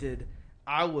edited,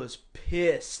 I was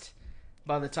pissed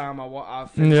by the time I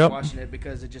finished watching it,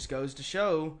 because it just goes to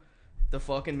show the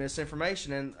fucking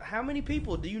misinformation. And how many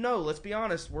people do you know? Let's be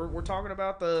honest. We're talking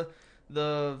about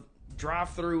the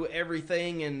drive-through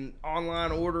everything and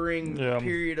online ordering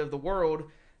period of the world.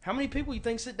 How many people you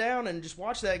think sit down and just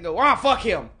watch that and go, fuck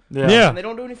him? Yeah. And they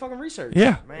don't do any fucking research.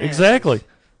 Yeah, man, exactly.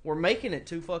 We're making it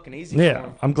too fucking easy. Yeah,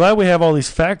 I'm glad we have all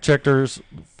these fact checkers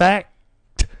on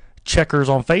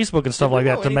Facebook and stuff like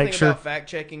that to make sure. About fact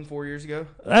checking 4 years ago?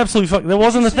 Absolutely, that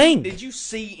wasn't a thing. Did you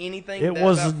see anything? It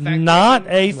was not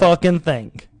a fucking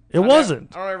thing. It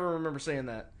wasn't. I don't ever remember seeing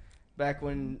that. Back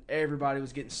when everybody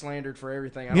was getting slandered for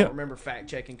everything, I don't remember fact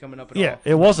checking coming up at all. Yeah,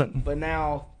 it wasn't. But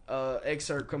now,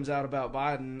 excerpt comes out about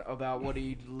Biden about what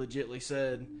he legitly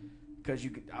said. Because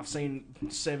I've seen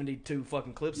 72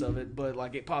 fucking clips of it, but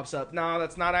like it pops up. No,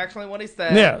 that's not actually what he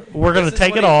said. Yeah, we're gonna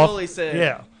take it off. Said.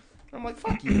 Yeah, I'm like,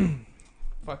 fuck you,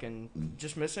 fucking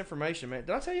just misinformation, man.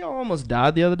 Did I tell you I almost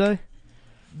died the other day?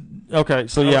 Okay,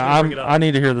 so I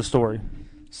need to hear the story.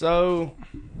 So,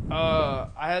 I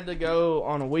had to go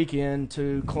on a weekend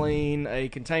to clean a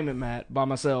containment mat by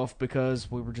myself because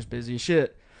we were just busy as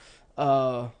shit.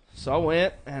 So I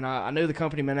went and I knew the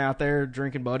company man out there,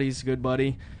 drinking buddies, good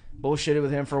buddy. Bullshitted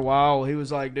with him for a while. He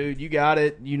was like, dude, you got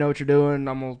it. You know what you're doing.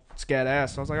 I'm going to scat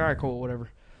ass. So I was like, all right, cool,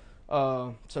 whatever.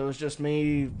 So it was just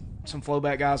me, some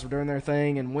flowback guys were doing their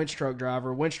thing, and winch truck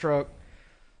driver. Winch truck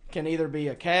can either be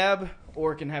a cab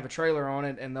or it can have a trailer on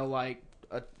it, and they'll like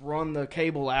run the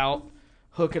cable out,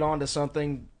 hook it onto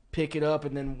something, pick it up,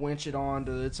 and then winch it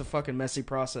onto. It's a fucking messy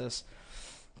process.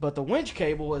 But the winch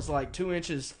cable is like 2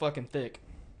 inches fucking thick.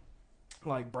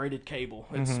 Like braided cable.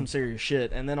 It's some serious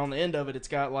shit. And then on the end of it, it's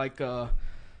got like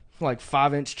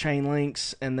 5-inch chain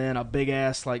links and then a big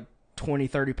ass like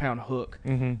 20-30 pound hook.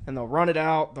 And they'll run it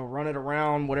out, they'll run it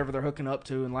around whatever they're hooking up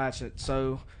to and latch it.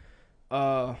 So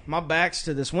my back's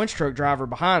to this winch truck driver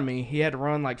behind me. He had to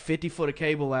run like 50 foot of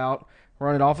cable out,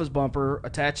 run it off his bumper,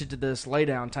 attach it to this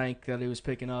laydown tank that he was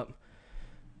picking up.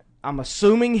 I'm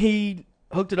assuming he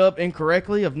hooked it up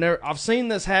incorrectly. I've seen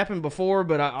this happen before,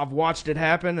 but I've watched it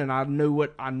happen, and I knew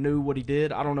what he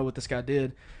did. I don't know what this guy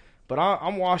did, but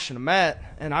I'm washing a mat,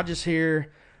 and I just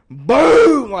hear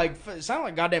boom, like it sounded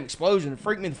like a goddamn explosion. It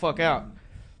freaked me the fuck out.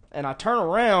 And I turn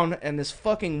around, and this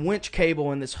fucking winch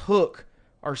cable and this hook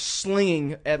are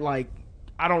slinging at like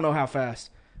I don't know how fast,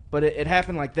 but it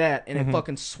happened like that, and it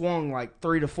fucking swung like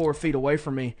 3 to 4 feet away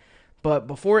from me. But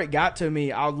before it got to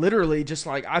me, I literally just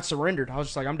like, I surrendered. I was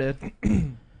just like, I'm dead.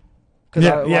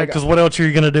 Because what else are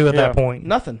you gonna do at that point?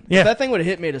 Nothing. Yeah. If that thing would have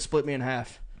hit me, it'd have split me in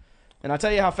half. And I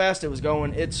tell you how fast it was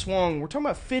going. It swung. We're talking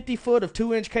about 50 foot of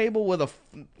 2-inch cable with a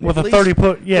 30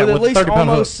 foot, with at least 30 pound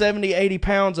almost hook. 70, 80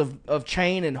 pounds of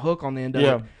chain and hook on the end of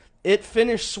it. It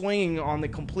finished swinging on the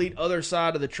complete other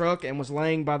side of the truck and was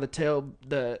laying by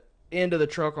the end of the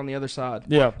truck on the other side.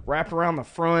 Yeah. Wrapped around the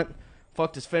front,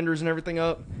 fucked his fenders and everything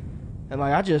up. And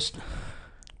like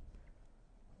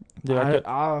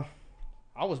I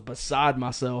was beside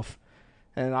myself.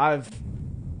 And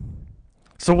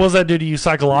So what does that do to you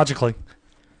psychologically?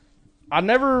 I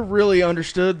never really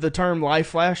understood the term life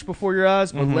flash before your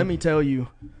eyes, but let me tell you,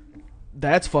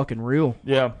 that's fucking real.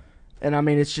 Yeah. And I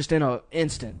mean, it's just in an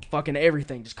instant. Fucking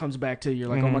everything just comes back to you. You're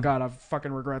like, oh my God, I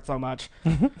fucking regret so much.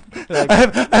 Like, I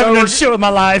haven't done shit with my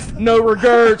life. no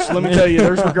regrets. Let me tell you,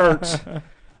 there's regrets.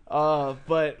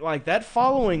 But like that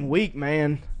following week,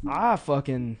 man, I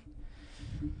fucking...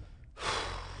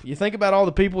 You think about all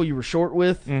the people you were short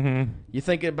with. You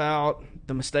think about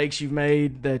the mistakes you've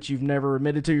made that you've never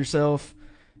admitted to yourself.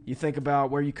 You think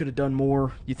about where you could have done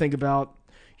more. You think about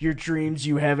your dreams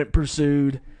you haven't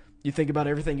pursued. You think about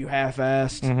everything you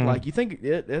half-assed. Like, you think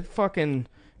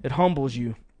it humbles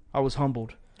you. I was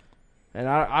humbled. And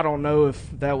I don't know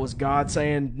if that was God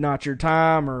saying, not your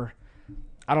time, or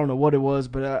I don't know what it was,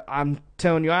 but I'm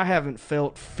telling you, I haven't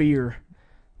felt fear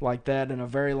like that in a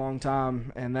very long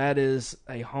time, and that is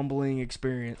a humbling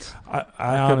experience. I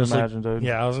couldn't honestly imagine, dude.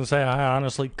 Yeah, I was gonna say I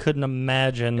honestly couldn't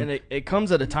imagine. And it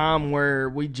comes at a time where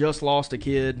we just lost a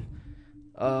kid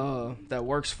that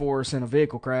works for us in a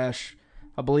vehicle crash.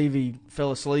 I believe he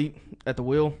fell asleep at the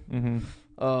wheel.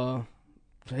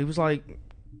 He was like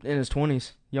in his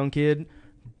 20s, young kid,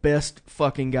 best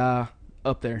fucking guy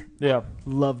up there. Yeah.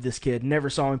 Loved this kid. Never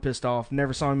saw him pissed off.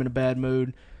 Never saw him in a bad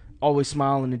mood. Always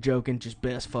smiling and joking. Just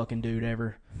best fucking dude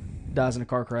ever. Dies in a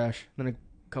car crash. Then a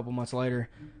couple months later,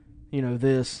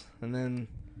 this. And then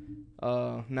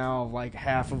now like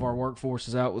half of our workforce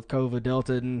is out with COVID,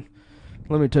 Delta. And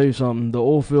let me tell you something. The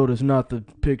oil field is not the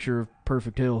picture of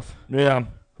perfect health. Yeah.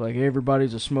 Like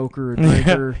everybody's a smoker, a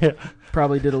drinker.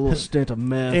 Probably did a little stint of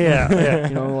meth. Yeah.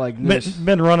 Like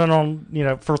been running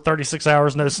on, for 36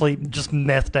 hours, no sleep, just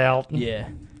methed out. Yeah.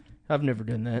 I've never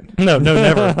done that. No,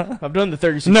 never. I've done the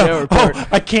 36-hour part.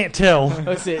 I can't tell.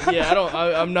 That's it. Yeah,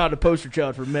 I'm not a poster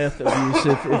child for meth abuse,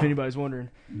 if anybody's wondering.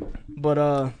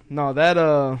 But no, that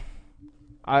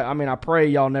I mean, I pray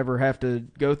y'all never have to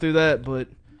go through that. But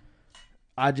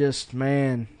I just,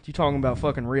 man, you talking about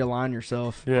fucking realign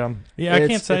yourself? Yeah. Yeah, I can't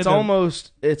say it's that.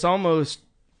 It's almost.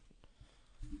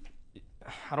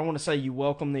 I don't want to say you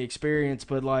welcome the experience,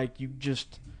 but like you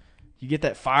get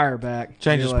that fire back.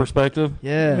 Changes perspective.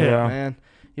 Yeah, Yeah. man.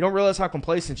 You don't realize how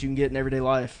complacent you can get in everyday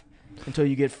life until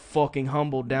you get fucking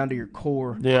humbled down to your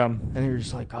core. Yeah. And you're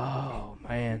just like, oh,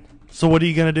 man. So what are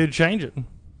you gonna do to change it?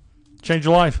 Change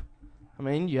your life? I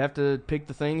mean, you have to pick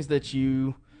the things that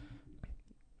you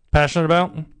Passionate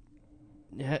about?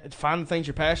 find the things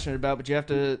you're passionate about, but you have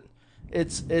to.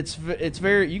 It's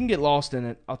very. You can get lost in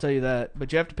it. I'll tell you that.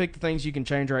 But you have to pick the things you can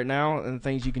change right now and the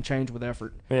things you can change with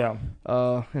effort. Yeah.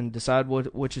 And decide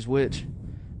which is which.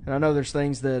 And I know there's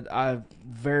things that I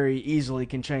very easily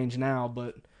can change now,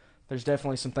 but there's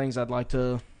definitely some things I'd like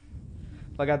to.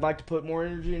 Like, I'd like to put more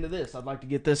energy into this. I'd like to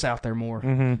get this out there more.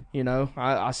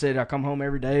 I said I come home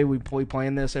every day. We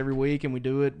plan this every week, and we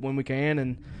do it when we can.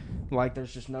 And like,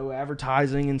 there's just no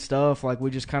advertising and stuff. Like, we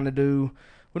just kind of do.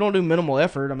 We don't do minimal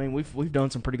effort. I mean, we've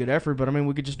done some pretty good effort, but I mean,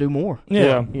 we could just do more.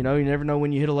 Yeah. You never know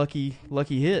when you hit a lucky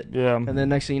hit. Yeah. And then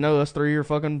next thing you know, us three are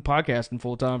fucking podcasting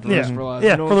full time for the rest of our lives.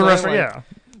 Yeah, You know for what the I'm rest saying? of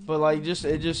But like,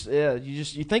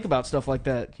 you think about stuff like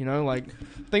that. Like,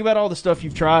 think about all the stuff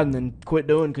you've tried and then quit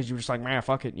doing because you were just like, man,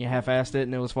 fuck it. And you half-assed it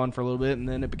and it was fun for a little bit, and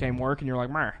then it became work, and you're like,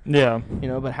 man. Yeah.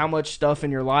 But how much stuff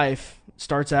in your life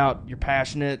starts out you're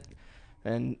passionate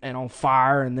and on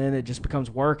fire, and then it just becomes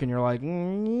work, and you're like,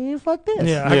 fuck this.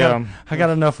 Yeah, I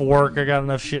got enough work. I got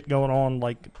enough shit going on.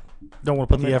 Like, don't want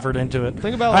to put the effort into it.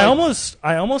 Think about. I almost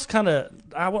kind of.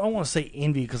 I want to say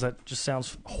envy because that just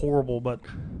sounds horrible, but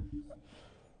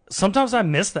sometimes I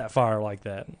miss that fire like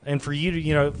that. And for you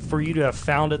to have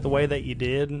found it the way that you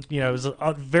did, it was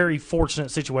a very fortunate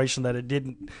situation that it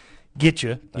didn't get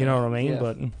you. You know what I mean? Yeah,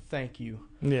 but thank you.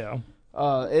 Yeah.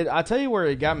 I tell you where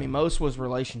it got me most was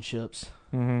relationships.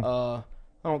 I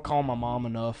don't call my mom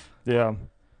enough. Yeah.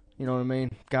 You know what I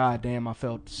mean? God damn, I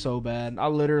felt so bad. I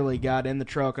literally got in the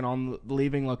truck, and on the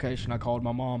leaving location, I called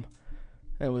my mom.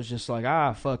 It was just like,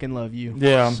 I fucking love you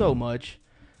so much.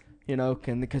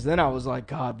 Because then I was like,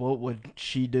 God, what would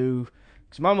she do?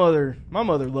 Because my mother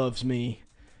loves me.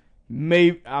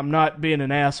 maybe I'm not being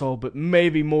an asshole, but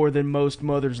maybe more than most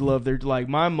mothers love their, like,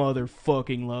 my mother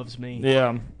fucking loves me. Yeah.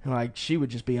 And, like, she would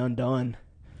just be undone,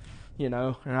 you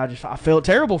know? And I felt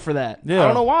terrible for that. Yeah. I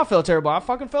don't know why I felt terrible. I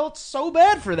fucking felt so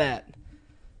bad for that.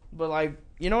 But, like,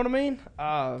 you know what I mean?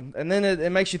 And then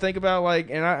it makes you think about, like,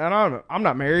 and I'm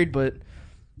not married, but,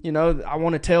 you know, I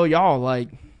want to tell y'all, like,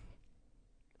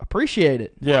 appreciate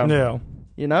it. Yeah. Yeah.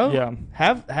 You know? Yeah.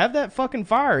 Have that fucking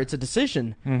fire. It's a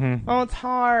decision. Mm-hmm. Oh, it's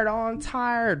hard. Oh, I'm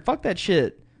tired. Fuck that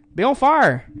shit. Be on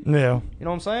fire. Yeah. You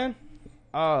know what I'm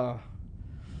saying?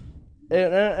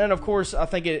 And of course, I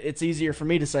think it's easier for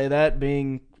me to say that,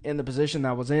 being in the position that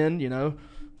I was in, you know.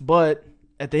 But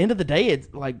at the end of the day,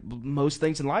 it's like most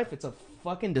things in life, it's a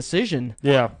fucking decision.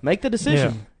 Yeah. Make the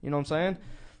decision. Yeah. You know what I'm saying?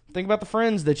 Think about the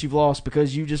friends that you've lost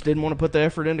because you just didn't want to put the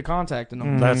effort into contacting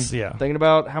them. That's, yeah. Thinking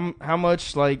about how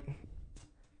much, like,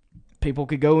 people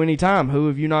could go anytime. Who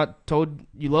have you not told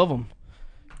you love them?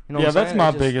 You know Yeah, what I'm that's saying? my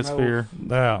It's just biggest fear.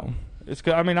 Yeah. It's.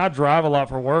 I mean, I drive a lot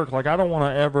for work. Like, I don't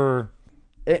want to ever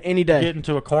Any day. get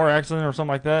into a car accident or something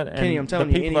like that. And Kenny, I'm telling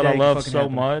the you, people any that I day love fucking so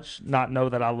happen. much, not know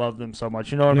that I love them so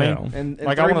much. You know what I Yeah. mean? And in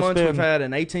Like, I 3 wanna months, spend- we've had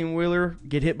an 18-wheeler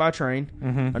get hit by a train,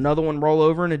 Mm-hmm. another one roll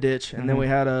over in a ditch, and then Mhm. we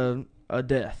had a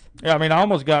death. Yeah, I mean, I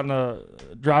almost got in a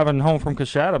driving home from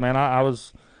Coshada, man. I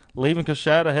was leaving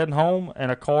Coshada, heading home,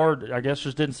 and a car, I guess,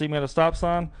 just didn't see me at a stop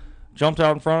sign, jumped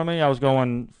out in front of me. I was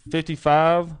going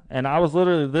 55, and I was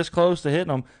literally this close to hitting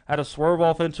them. I had to swerve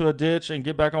off into a ditch and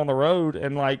get back on the road,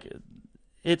 and, like,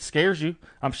 it scares you.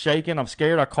 I'm shaking. I'm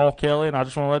scared. I call Kelly, and I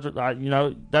just want to let you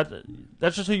know,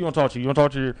 that's just who you want to talk to. You want to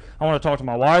talk to I want to talk to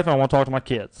my wife, and I want to talk to my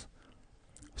kids.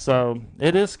 So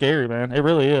it is scary, man. It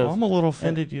really is. Well, I'm a little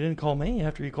offended you didn't call me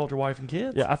after you called your wife and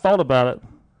kids. Yeah, I thought about it.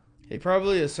 He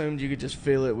probably assumed you could just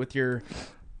feel it with your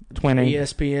 20.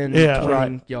 ESPN Yeah, twin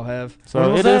right. y'all have. So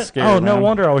What was it that? is scary. Oh, no man.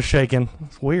 wonder I was shaking.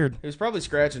 It's weird. He was probably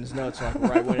scratching his nuts like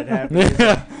right when it happened. He's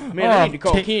Yeah. like, man, I need to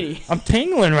call I'm Kenny. I'm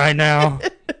tingling right now.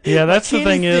 Yeah, that's the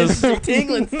thing is, Kenny's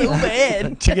tingling so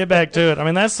bad. to get back to it, I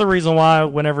mean, that's the reason why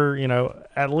whenever, you know,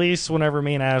 at least whenever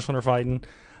me and Ashlyn are fighting,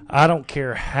 I don't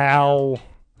care how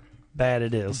bad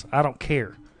it is. I don't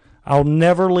care. I'll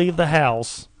never leave the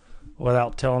house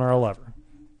without telling her I love her.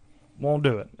 Won't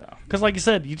do it. Because like you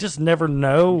said, you just never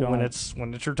know You don't.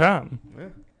 when it's your time. Yeah.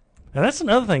 And that's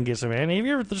another thing gets me, man. Have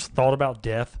you ever just thought about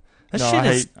death? That No, shit I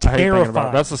is hate thinking about terrifying.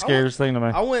 it. That's the scariest thing to me.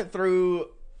 I went through,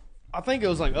 I think it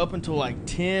was like up until like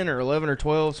 10 or 11 or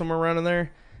 12, somewhere around in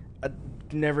there. I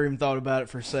never even thought about it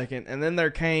for a second. And then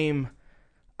there came,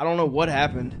 I don't know what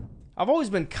happened. I've always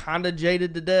been kind of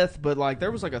jaded to death, but like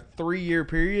there was like a 3-year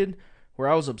period where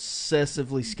I was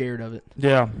obsessively scared of it.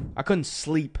 Yeah. I couldn't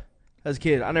sleep as a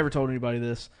kid. I never told anybody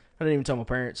this. I didn't even tell my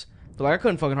parents. But like I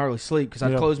couldn't fucking hardly sleep because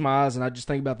I'd Yeah. close my eyes and I'd just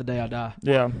think about the day I die.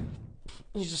 Yeah.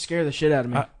 It used to scare the shit out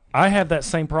of me. I had that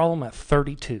same problem at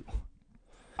 32.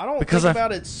 I don't Because think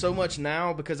about it so much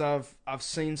now because I've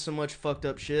seen so much fucked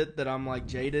up shit that I'm like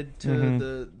jaded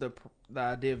to the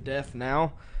idea of death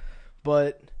now.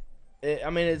 But I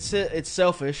mean, it's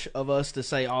selfish of us to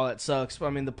say, "Oh, that sucks." But I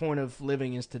mean, the point of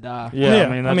living is to die. Yeah. I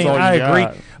mean, that's all you I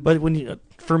got. agree. But when you,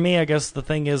 for me, I guess the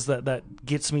thing is that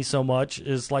gets me so much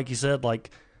is like you said, like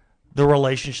the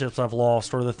relationships I've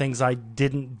lost or the things I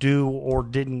didn't do or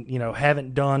didn't,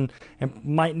 haven't done and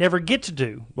might never get to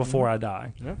do before I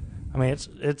die. Yeah. I mean,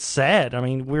 it's sad. I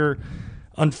mean, we're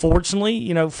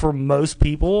unfortunately, for most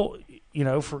people,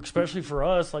 especially for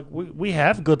us, like we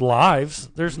have good lives.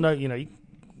 There's no,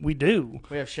 we do.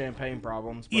 We have champagne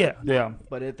problems. But, Yeah. Yeah.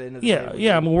 But at the end of the Yeah, day,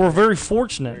 yeah. I mean, we're very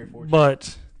fortunate, Very fortunate.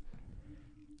 but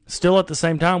still at the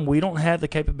same time, we don't have the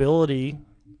capability.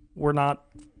 We're not,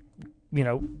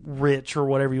 rich or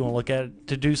whatever you want to look at it,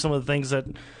 to do some of the things that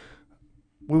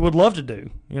we would love to do.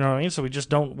 You know what I mean? So we just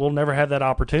don't. We'll never have that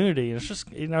opportunity. And it's just,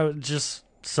 it just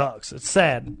sucks. It's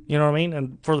sad. You know what I mean?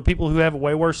 And for the people who have it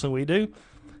way worse than we do,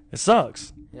 it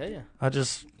sucks. yeah. I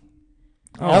just.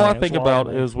 All I man, think it's about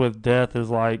wild, man. is with death is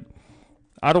like,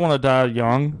 I don't want to die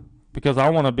young because I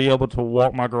want to be able to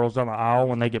walk my girls down the aisle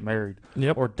when they get married.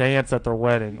 Yep. Or dance at their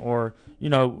wedding or,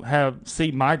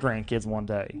 see my grandkids one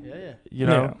day. Yeah.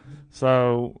 Yeah.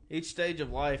 So, Each stage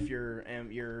of life,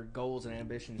 your goals and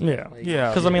ambitions. Yeah. Yeah.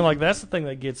 Because, I mean, like, that's the thing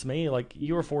that gets me. Like,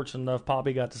 you were fortunate enough,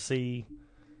 Poppy got to see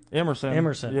Emerson.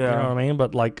 Emerson. Yeah. You know what I mean?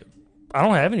 But, like, I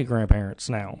don't have any grandparents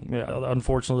now. Yeah.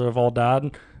 Unfortunately, they've all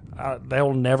died.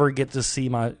 They'll never get to see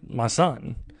my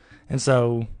son. And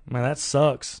so, man, that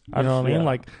sucks. You know what I mean? Yeah.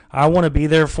 Like, I want to be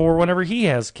there for whenever he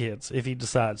has kids, if he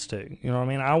decides to. You know what I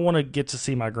mean? I want to get to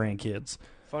see my grandkids.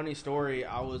 Funny story.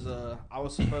 I was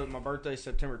supposed, my birthday's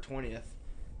September 20th.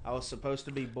 I was supposed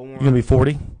to be born. You gonna be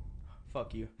 40?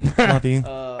 Fuck you. Love you.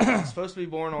 I was supposed to be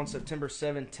born on September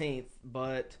 17th,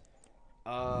 but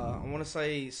I want to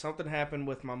say something happened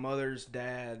with my mother's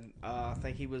dad. I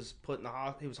think he was put in the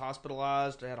he was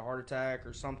hospitalized, had a heart attack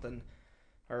or something,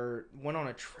 or went on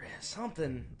a trip.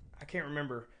 Something I can't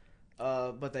remember.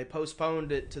 But they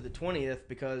postponed it to the 20th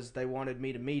because they wanted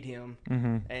me to meet him,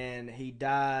 and he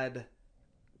died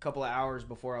a couple of hours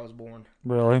before I was born.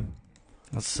 Really?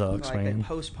 That sucks, like man. They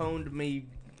postponed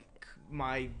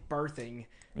my birthing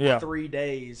 3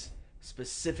 days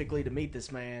specifically to meet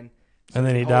this man. So and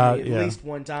then he died at least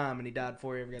one time, and he died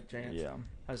before he ever got the chance. Yeah,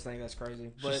 I just think that's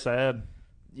crazy. It's just sad.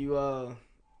 You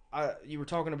were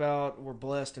talking about we're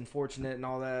blessed and fortunate and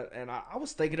all that, and I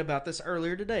was thinking about this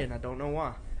earlier today, and I don't know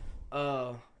why.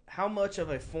 How much of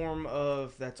a form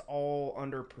of that's all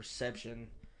under perception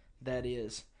that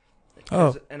is.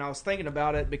 And I was thinking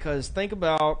about it because think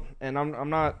about, and I'm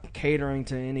not catering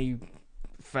to any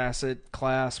facet,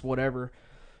 class, whatever,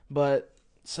 but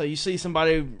so you see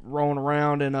somebody rolling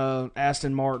around in a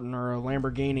Aston Martin or a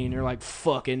Lamborghini, and you're like,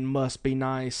 fucking must be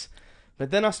nice.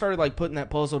 But then I started like putting that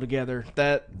puzzle together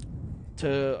that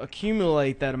to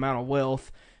accumulate that amount of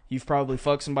wealth, you've probably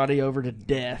fucked somebody over to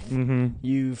death. Mm-hmm.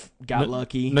 You've got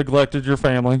lucky. Neglected your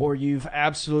family. Or you've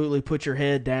absolutely put your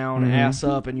head down, ass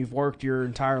up, and you've worked your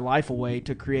entire life away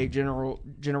to create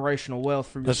generational wealth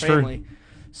for your family. True.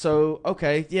 So,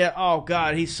 okay, yeah, oh,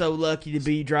 God, he's so lucky to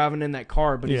be driving in that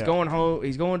car. But he's going home.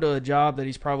 He's going to a job that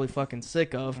he's probably fucking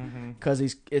sick of because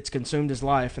it's consumed his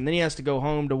life. And then he has to go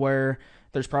home to where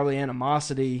there's probably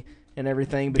animosity and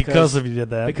everything because if he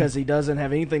did that, because he doesn't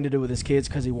have anything to do with his kids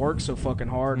because he works so fucking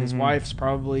hard. His wife's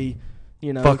probably,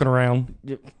 fucking around,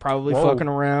 fucking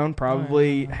around,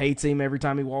 probably hates him every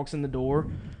time he walks in the door.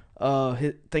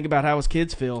 Think about how his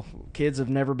kids feel. Kids have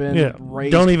never been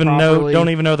raised. Don't even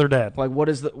know their dad. Like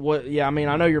yeah, I mean,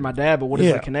 I know you're my dad, but what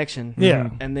is the connection? Yeah,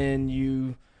 and then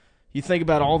you think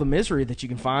about all the misery that you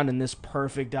can find in this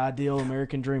perfect, ideal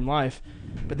American dream life,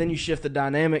 but then you shift the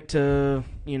dynamic to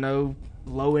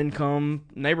low-income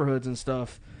neighborhoods and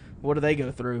stuff. What do they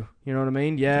go through? You know what I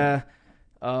mean? Yeah,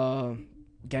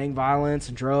 gang violence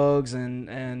and drugs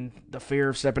and the fear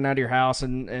of stepping out of your house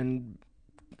and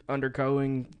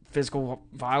undergoing physical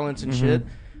violence and shit.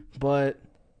 But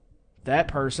that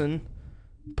person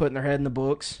putting their head in the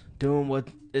books, doing what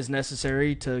is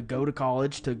necessary to go to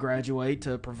college, to graduate,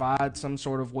 to provide some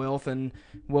sort of wealth and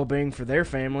well-being for their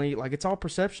family, like it's all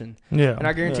perception. Yeah. And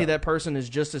I guarantee that person is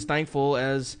just as thankful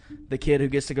as the kid who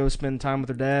gets to go spend time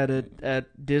with their dad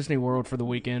at Disney World for the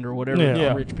weekend or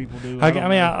whatever rich people do.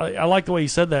 I like the way you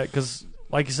said that because,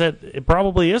 like you said, it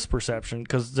probably is perception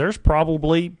because there's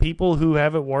probably people who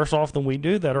have it worse off than we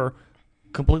do that are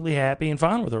completely happy and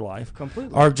fine with their life.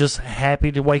 Completely. Are just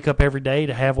happy to wake up every day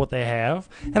to have what they have.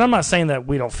 And I'm not saying that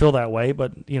we don't feel that way,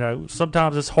 but,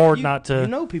 sometimes it's hard not to... You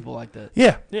know people like that.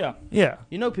 Yeah. Yeah. Yeah.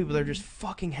 You know people that are just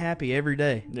fucking happy every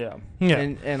day. Yeah. Yeah.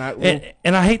 And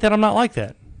I hate that I'm not like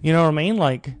that. You know what I mean?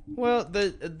 Like... Well,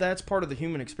 that's part of the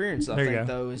human experience, I think,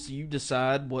 though, is you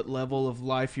decide what level of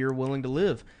life you're willing to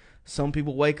live. Some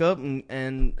people wake up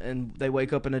and they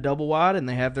wake up in a double wide and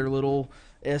they have their little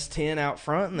S10 out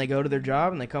front and they go to their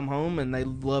job and they come home and they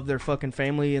love their fucking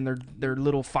family and their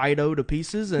little Fido to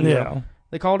pieces and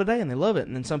they call it a day and they love it.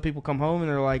 And then some people come home and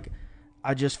they're like,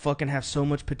 I just fucking have so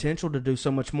much potential to do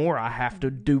so much more. I have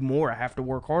to do more. I have to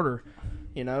work harder.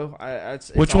 It's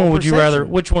which one would you rather?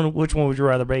 Which one would you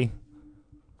rather be?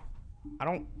 I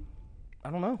don't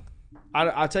know.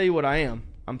 I'll tell you what I am.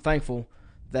 I'm thankful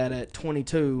that at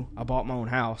 22 I bought my own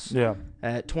house. Yeah.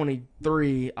 At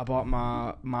 23 I bought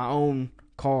my own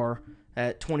car.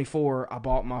 At 24 I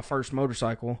bought my first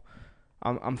motorcycle.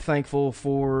 I'm thankful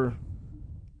for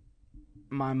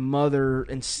my mother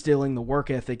instilling the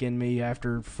work ethic in me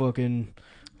after fucking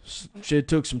shit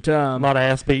took some time. A lot of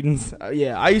ass beatings.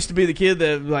 Yeah, I used to be the kid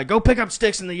that like go pick up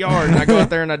sticks in the yard, and I go out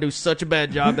there and I do such a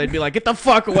bad job. They'd be like, "Get the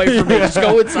fuck away from me! Just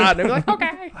go inside." And I'd be like,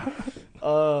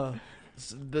 "Okay."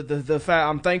 The fact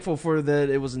I'm thankful for that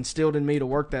it was instilled in me to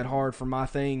work that hard for my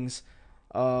things.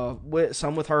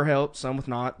 Some with her help, some with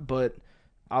not, but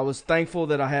I was thankful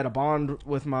that I had a bond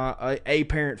with my a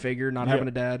parent figure, not having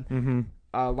a dad. Mm-hmm.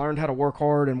 I learned how to work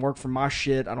hard and work for my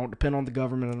shit. I don't depend on the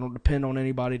government. I don't depend on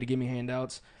anybody to give me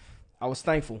handouts. I was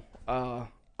thankful.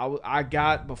 I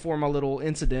got, before my little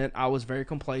incident, I was very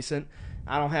complacent.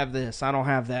 I don't have this. I don't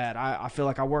have that. I feel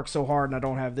like I work so hard and I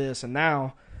don't have this. And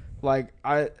now,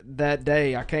 that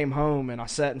day I came home and I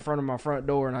sat in front of my front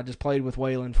door and I just played with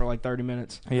Waylon for like 30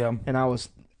 minutes. Yeah. And I was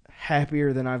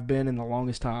happier than I've been in the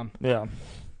longest time. Yeah.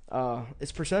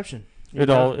 It's perception.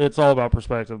 It's all about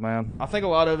perspective, man. I think a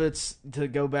lot of it's to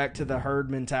go back to the herd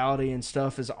mentality and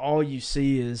stuff is all you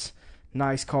see is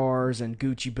nice cars and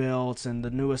Gucci belts and the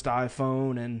newest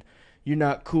iPhone and you're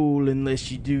not cool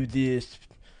unless you do this.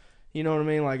 You know what I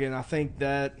mean? Like, and I think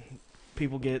that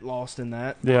people get lost in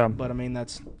that. Yeah. But I mean,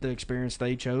 that's the experience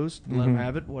they chose. Let them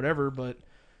have it, whatever. But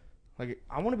like,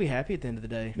 I want to be happy at the end of the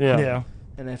day. Yeah.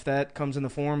 And if that comes in the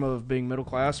form of being middle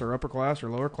class or upper class or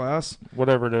lower class,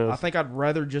 whatever it is, I think I'd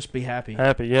rather just be happy.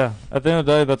 Happy, yeah. At the end of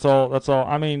the day, that's all.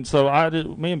 I mean, so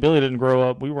me and Billy didn't grow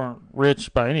up. We weren't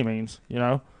rich by any means. You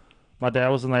know, my dad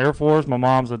was in the Air Force. My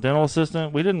mom's a dental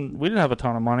assistant. We didn't have a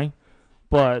ton of money,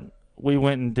 but we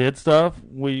went and did stuff.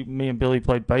 Me and Billy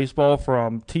played baseball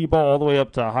from t-ball all the way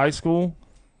up to high school,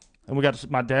 and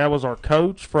my dad was our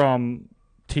coach from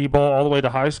t-ball all the way to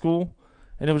high school.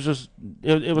 And it was just,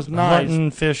 it was nice.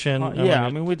 Hunting, fishing. I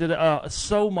mean, we did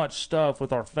so much stuff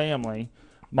with our family.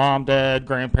 Mom, dad,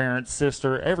 grandparents,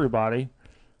 sister, everybody.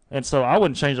 And so I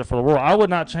wouldn't change that for the world. I would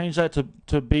not change that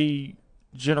to be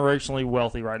generationally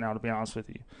wealthy right now, to be honest with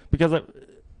you. Because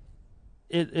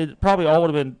it probably all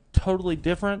would have been totally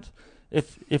different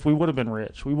if we would have been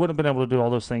rich. We wouldn't have been able to do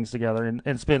all those things together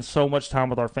and spend so much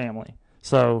time with our family.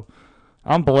 So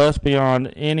I'm blessed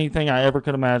beyond anything I ever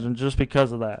could imagine just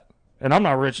because of that. And I'm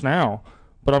not rich now,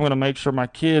 but I'm going to make sure my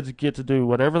kids get to do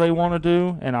whatever they want to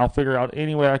do, and I'll figure out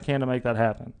any way I can to make that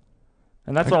happen.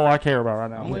 And that's all I care about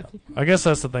right now. I guess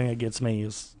that's the thing that gets me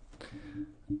is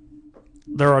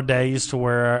there are days to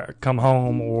where I come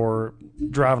home or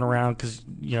driving around because,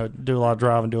 do a lot of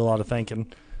driving, do a lot of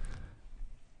thinking.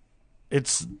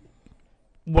 It's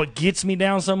what gets me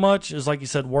down so much is, like you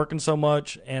said, working so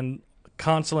much, and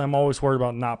constantly I'm always worried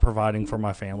about not providing for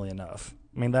my family enough.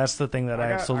 I mean, that's the thing that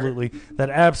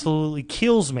absolutely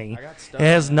kills me. It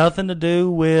has nothing to do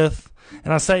with,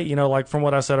 and I say, like from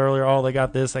what I said earlier, oh, they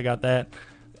got this, they got that.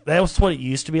 That was what it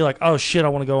used to be. Like, oh shit, I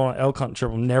want to go on an elk hunting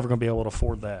trip. I'm never going to be able to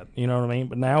afford that. You know what I mean?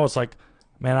 But now it's like,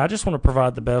 man, I just want to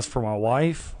provide the best for my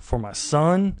wife, for my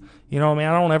son. You know what I mean?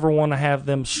 I don't ever want to have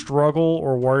them struggle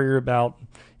or worry about,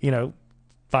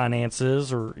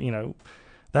 finances or,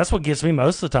 That's what gets me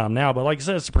most of the time now. But like I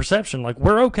said, it's a perception. Like,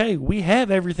 we're okay. We have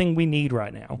everything we need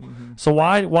right now. Mm-hmm. So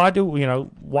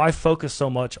why focus so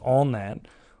much on that?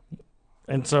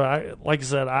 And so,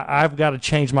 I've got to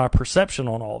change my perception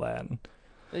on all that.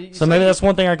 So maybe that's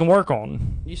one thing I can work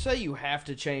on. You say you have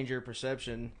to change your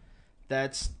perception.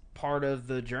 That's part of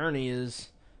the journey is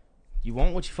you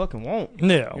want what you fucking want.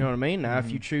 Yeah. You know what I mean? Now, if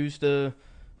you choose to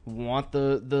want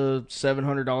the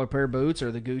 $700 pair of boots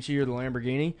or the Gucci or the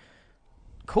Lamborghini,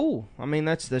 cool. I mean,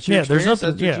 that's your experience. There's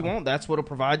nothing, that's what you want. That's what'll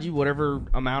provide you whatever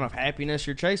amount of happiness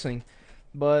you're chasing.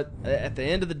 But at the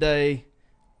end of the day,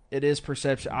 it is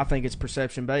perception. I think it's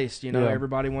perception based.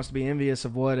 Everybody wants to be envious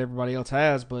of what everybody else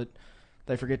has, but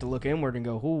they forget to look inward and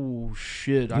go, "Oh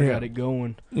shit, I got it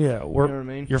going." Yeah, you know what I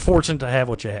mean. You're fortunate to have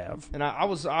what you have. And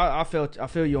I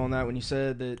feel you on that when you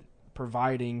said that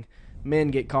providing, men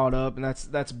get caught up, and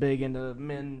that's big into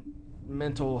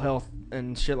mental health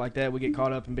and shit like that. We get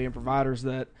caught up in being providers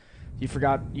that you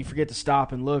forget to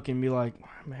stop and look and be like,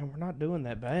 man, we're not doing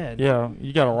that bad. Yeah,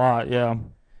 you got a lot. Yeah,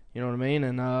 you know what I mean.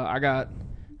 And I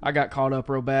got caught up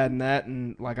real bad in that,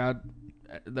 and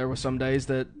there were some days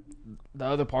that the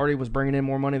other party was bringing in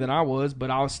more money than I was, but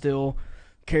I was still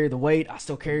carry the weight. I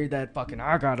still carried that fucking.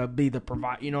 I gotta be the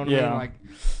provide. You know what I mean? Like,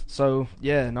 so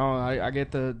yeah, no, I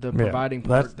get the providing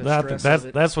part.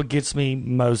 That's what gets me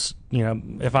most.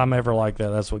 If I'm ever like that,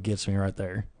 that's what gets me right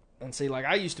there. And see, like,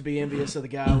 I used to be envious of the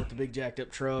guy with the big jacked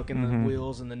up truck and the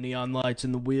wheels and the neon lights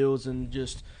and the wheels and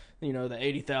just the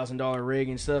 $80,000 rig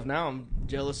and stuff. Now I'm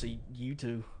jealous of you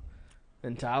two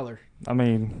and Tyler. I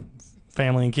mean,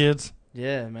 family and kids.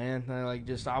 Yeah, man.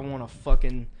 I want to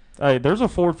fucking. Hey, there's a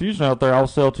Ford Fusion out there I'll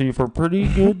sell to you for a pretty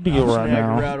good deal right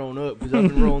now. Right on up because I've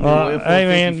been rolling the hey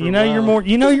man, you're more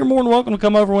than welcome to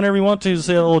come over whenever you want to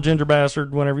see a little ginger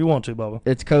bastard whenever you want to, Bubba.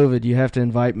 It's COVID. You have to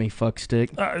invite me, fuckstick.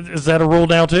 Is that a rule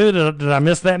now too? Did I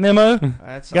miss that memo?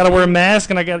 Got to wear a mask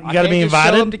and you got to be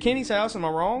invited. Show up to Kenny's house. Am I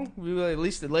wrong? At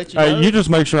least let you know. You just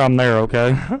make sure I'm there, okay?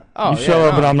 You show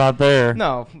up and I'm not there.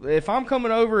 No, if I'm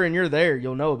coming over and you're there,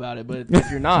 you'll know about it. But if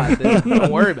you're not, then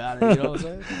don't worry about it. You know what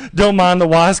I'm saying? Don't mind the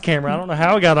wise camera. I don't know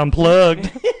how it got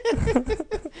unplugged.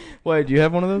 Wait, do you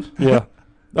have one of those? Yeah.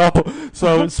 Oh,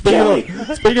 so speaking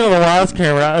of the wise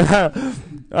camera,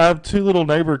 I have two little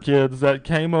neighbor kids that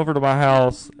came over to my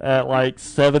house at like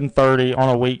 7:30 on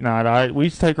a weeknight. We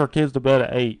used to take our kids to bed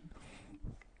at 8.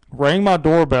 Rang my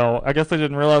doorbell. I guess they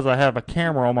didn't realize I have a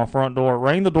camera on my front door.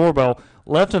 Rang the doorbell,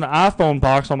 left an iPhone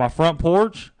box on my front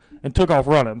porch, and took off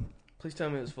running. Please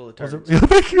tell me it was full of turds.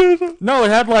 No, it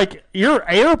had like your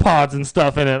AirPods and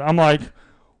stuff in it. I'm like,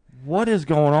 what is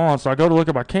going on? So I go to look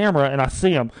at my camera and I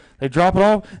see them. They drop it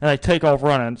off and they take off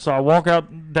running. So I walk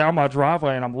out down my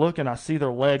driveway and I'm looking. I see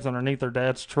their legs underneath their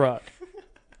dad's truck.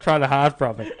 trying to hide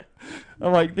from it.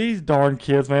 I'm like, these darn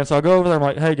kids, man. So I go over there. I'm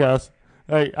like, hey guys,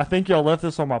 hey, I think y'all left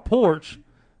this on my porch.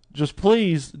 Just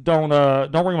please don't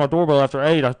ring my doorbell after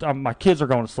 8. My kids are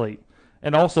going to sleep.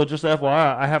 And also, just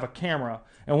FYI, I have a camera.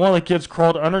 And one of the kids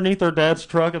crawled underneath their dad's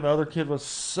truck, and the other kid was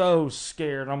so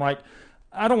scared. And I'm like,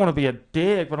 I don't want to be a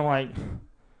dick, but I'm like,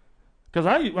 because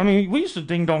I mean, we used to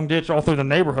ding dong ditch all through the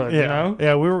neighborhood, you know?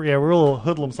 Yeah, we were little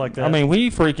hoodlums like that. I mean, we Hey,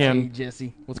 freaking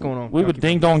Jesse, what's going on? we would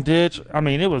ding dong ditch. I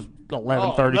mean, it was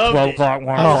 11:30, loved 12 it. o'clock, 1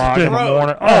 Oh, o'clock in the bro.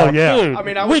 morning. Oh, yeah. dude. I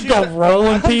mean, I we'd was go using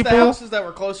rolling the people. houses that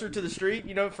were closer to the street,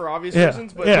 you know, for obvious Yeah.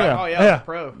 reasons. But Yeah. oh yeah, Yeah. I was a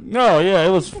pro. No, yeah, it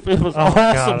was oh, awesome,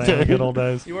 God, man, dude. good old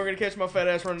days. You weren't gonna catch my fat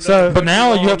ass running. So- down. But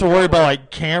now you have to worry about Driveway.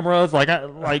 like cameras,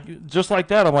 like just like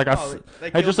that. I'm like, They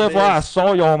hey, just killed FYI, I Biz.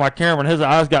 saw y'all on my camera, and his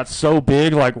eyes got so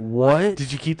big. Like, what?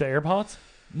 Did you keep the AirPods?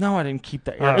 No, I didn't keep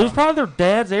the Oh. Air. It was probably their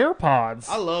dad's AirPods.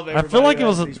 I love. I feel like it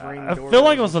was. I I feel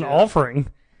like it was an offering.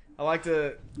 I like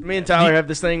to. Me and Tyler have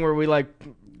this thing where we like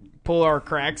pull our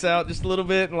cracks out just a little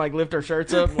bit and like lift our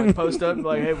shirts up and like post up and be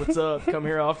like, hey, what's up? Come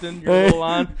here often. Your little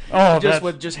line. Oh, Just that's-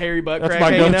 with just hairy butt That's crack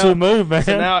my hanging go-to out. move, man.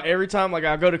 So now every time like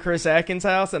I go to Chris Atkins'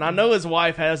 house, and I know his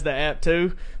wife has the app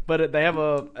too, but they have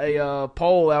a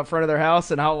pole out front of their house,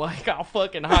 and I'll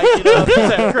fucking hike it up,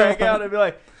 get that crack out, and be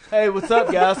like, hey, what's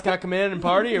up, guys? Can I come in and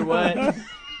party or what?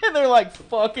 And they're like,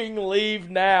 fucking leave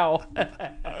now.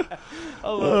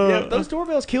 Yeah, those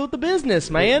doorbells killed the business,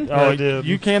 man. I did.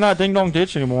 You cannot ding dong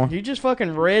ditch anymore. You just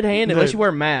fucking red-handed unless you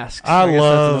wear masks. I guess that's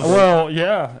love- another- Well,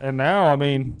 yeah, and now I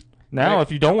mean, now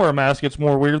if you don't wear a mask, it's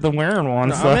more weird than wearing one.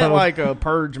 No, so. I meant like a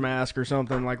purge mask or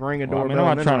something, like ring a Well, I doorbell. mean, I'm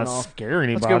and not then trying to run off. scare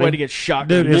anybody. That's a good way to get shot.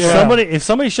 Dude, Yeah. if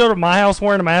somebody showed up at my house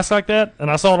wearing a mask like that, and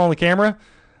I saw it on the camera,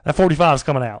 that 45 is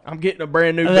coming out. I'm getting a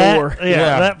brand new That- door.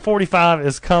 Yeah. that 45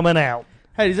 is coming out.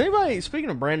 Hey, does anybody, speaking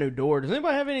of brand new door, does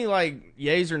anybody have any like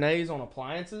yays or nays on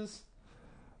appliances?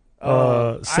 I have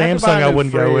to buy Samsung, a I new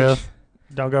wouldn't go fridge. with.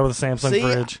 Don't go with a Samsung See,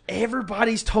 fridge.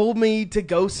 everybody's told me to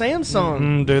go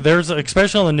Samsung. Dude, there's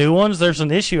especially on the new ones. There's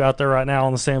an issue out there right now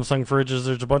on the Samsung fridges.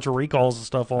 There's a bunch of recalls and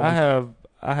stuff on them.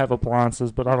 I have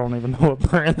appliances, but I don't even know what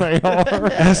brand they are.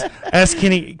 Ask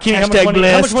Kenny. Kenny, how Hashtag much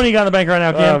blessed. money you got in the bank right now,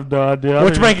 I Ken? have no idea.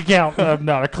 What's your bank account? I have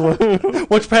not a clue.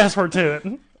 What's your password to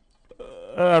it?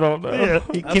 I don't know. Yeah.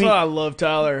 That's why I love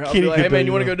Tyler. I'll Kenny be like, hey could man, do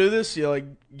you want to that. go do this? You're like,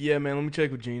 yeah, man. Let me check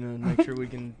with Gina and make sure we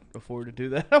can afford to do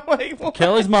that. I'm like, what?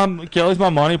 Kelly's my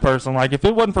money person. Like if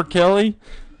it wasn't for Kelly,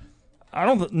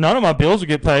 none of my bills would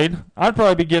get paid. I'd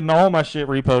probably be getting all my shit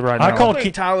repoed right now. I call- I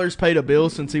think Tyler's paid a bill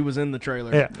since he was in the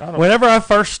trailer. Yeah. Whenever I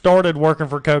first started working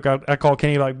for Coke, I called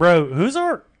Kenny like, bro, who's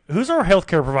our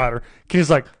healthcare provider? Kenny's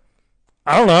like,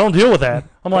 I don't know. I don't deal with that.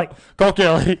 I'm like, call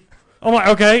Kelly. I'm like,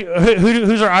 okay,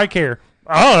 who's our eye care?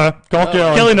 I don't know. Call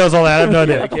Kelly. Kelly knows all that. I have no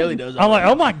Yeah, idea. Kelly does. I'm like,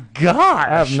 oh my gosh. I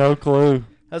have no clue.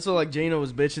 That's what like Gina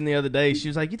was bitching the other day. She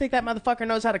was like, "You think that motherfucker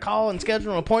knows how to call and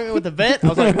schedule an appointment with the vet?" I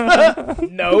was like,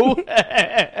 "No."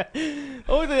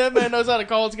 Only thing that man knows how to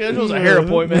call and schedule is a hair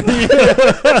appointment.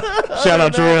 Shout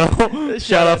out Drill.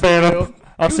 Shout out Phantom.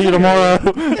 I'll see you tomorrow.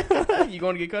 You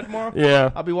going to get cut tomorrow?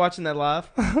 Yeah. I'll be watching that live.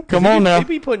 Come on now. He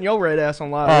be putting your red ass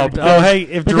on live Oh, every time. Oh, hey,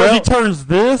 if Because he Jarrell, turns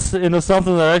this into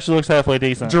something that actually looks halfway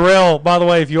decent. Jarrell, by the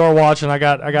way, if you are watching, I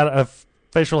got a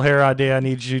facial hair idea I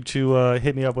need you to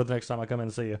hit me up with next time I come in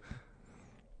and see you.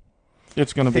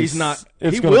 It's gonna be. He's not.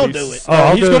 It's He gonna will be do s- it.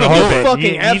 Oh, he's I'll do gonna it. do I'll it. do it.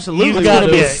 Fucking You absolutely got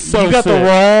will do the it. So you got the sick.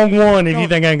 wrong one if you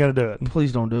think I ain't gonna do it.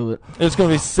 Please don't do it. It's gonna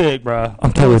be sick, bro.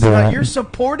 I'm totally doing Now, it. you're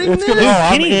supporting It's this? gonna be.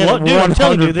 I'm Kenny, in look, dude, I'm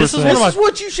telling you, this is 100%. one of This my- is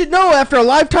what you should know after a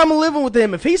lifetime of living with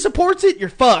him. If he supports it, you're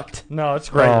fucked. No, it's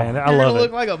great, Oh. man. I You're love gonna it.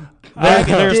 look like a bag of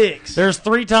there's, dicks. there's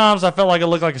 3 times I felt like I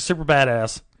looked like a super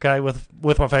badass. Okay,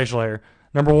 with my facial hair.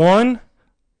 Number 1,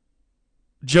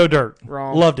 Joe Dirt.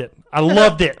 Wrong. Loved it. I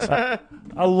loved it.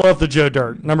 I love the Joe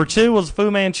Dirt. Number 2 was Fu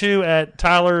Manchu at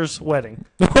Tyler's wedding.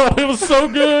 It was so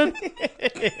good.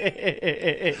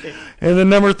 And then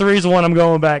number 3 is the one I'm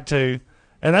going back to.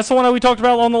 And that's the one that we talked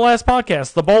about on the last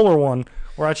podcast, the bowler one,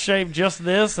 where I shave just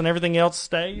this and everything else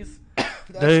stays.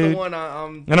 That's Dude. the one And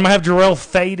I'm going to have Jarrell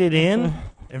fade it in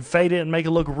and fade it and make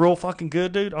it look real fucking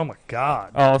good, dude. Oh, my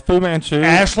God. Oh, Fu Manchu.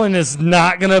 Ashlyn is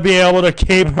not going to be able to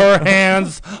keep her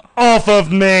hands off of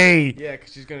me. Yeah,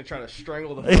 because she's going to try to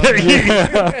strangle the fuck.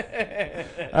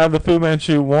 I had the Fu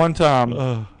Manchu one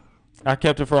time. I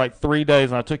kept it for like 3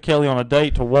 days, and I took Kelly on a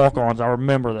date to walk-ons. I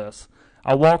remember this.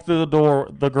 I walked through the door.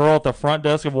 The girl at the front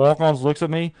desk of walk-ons looks at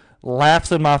me,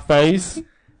 laughs in my face,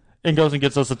 and goes and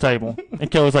gets us a table. And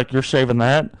Kelly's like, "You're shaving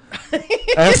that?"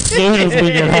 As soon as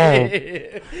we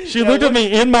get home. She looked at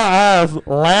me in my eyes,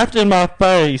 laughed in my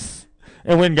face,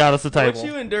 and went and got us a Once table.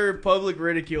 you endure public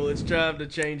ridicule, it's time to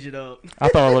change it up. I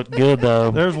thought it looked good, though.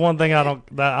 There's one thing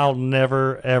I'll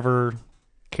never, ever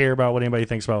care about what anybody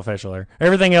thinks about facial hair.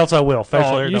 Everything else I will.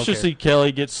 Facial hair, You don't should care. see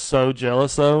Kelly get so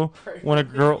jealous though when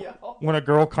a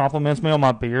girl compliments me on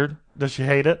my beard. Does she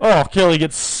hate it? Oh, Kelly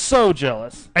gets so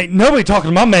jealous. Ain't nobody talking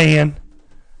to my man.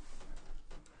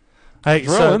 Hey, Is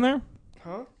Real so in there?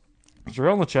 Huh? Is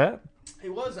Real in the chat? He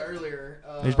was earlier.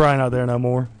 he's probably not there no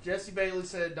more. Jesse Bailey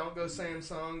said, "Don't go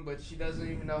Samsung," but she doesn't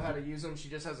even know how to use them. She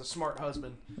just has a smart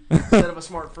husband. Instead of a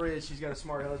smart fridge, she's got a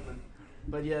smart husband.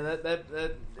 But yeah, that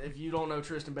if you don't know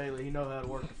Tristan Bailey, he knows how to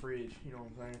work the fridge. You know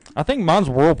what I'm saying? I think mine's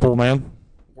Whirlpool, man.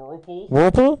 Whirlpool.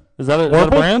 Whirlpool? Is that a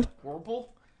brand?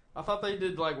 Whirlpool. I thought they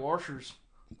did like washers.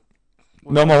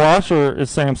 No, my washer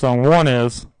is Samsung. One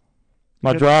is.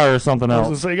 My dryer is something I was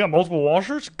gonna else. say, you got multiple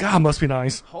washers? God, must be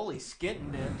nice. Holy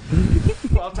skittin'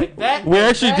 dent. I'll take that. We and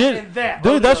actually that did. and that.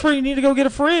 Dude, Hold that's up. where you need to go get a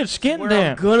fridge. Skin Where I'm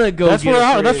dent. gonna go. That's get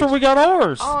where a that's fridge. where we got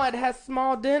ours. Oh, it has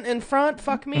small dent in front.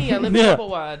 Fuck me. I live Yeah. double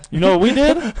wide. You know what we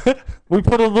did? We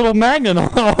put a little magnet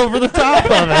all over the top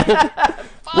of it.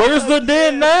 Where's the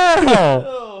dent now?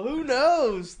 Oh, who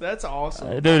knows? That's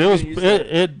awesome. Dude,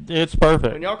 it's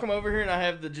perfect. When y'all come over here and I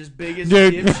have the just biggest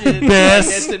Dude, dipshit best.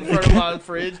 magnets in front of my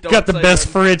fridge, don't Got the say best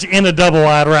nothing. fridge in a double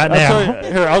wide right now.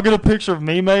 Here, I'll get a picture of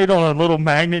me made on a little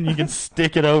magnet and you can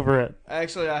stick it over it.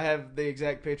 Actually, I have the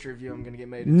exact picture of you I'm going to get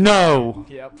made. No.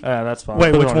 Yep. That's fine.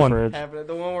 Wait, Put it which on your one? fridge. Have it,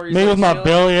 the one where you Me with my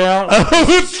belly out.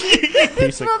 Piece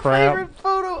That's of my crap. favorite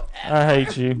photo. I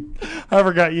hate you. I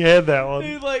forgot you had that one.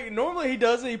 Dude, like normally he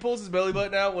does it. He pulls his belly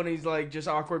button out when he's like just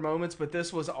awkward moments, but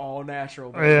this was all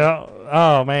natural. Bro. Yeah.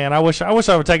 Oh man, I wish I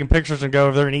would taken pictures and go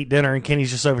over there and eat dinner, and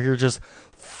Kenny's just over here just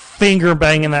finger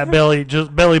banging that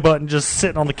belly button, just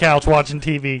sitting on the couch watching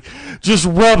TV, just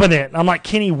rubbing it. I'm like,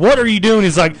 Kenny, what are you doing?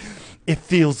 He's like, it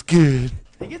feels good.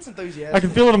 He gets enthusiastic. I can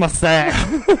feel it in my sack.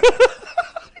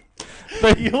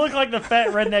 You look like the fat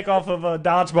redneck off of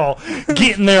Dodgeball,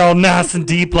 getting there all nice and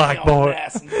deep like All boy.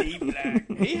 nice and deep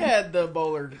black. He had the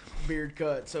bowler beard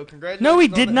cut, so congratulations. No, he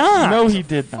on did that. not. No, he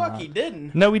did Fuck, not. he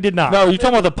didn't. No, he did not. No, you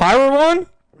talking about the pirate one?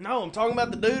 No, I'm talking about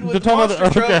the dude with You're the talking monster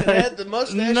about the- truck that okay. had the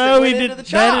mustache No, that he went did. into the That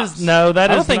chops. is no. That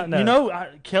I is don't think not, no.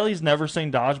 Kelly's never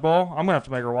seen Dodgeball. I'm gonna have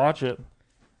to make her watch it.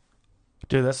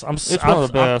 Dude, that's It's one of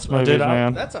the best movies,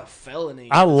 man. That's a felony.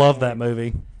 I love that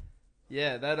movie.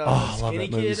 Yeah, that I love skinny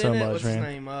that movie kid so in it. much, What's man. his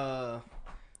name?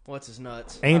 What's his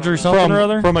nuts? Andrew I don't know. something or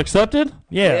other. From Accepted?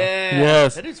 Yeah. Yeah.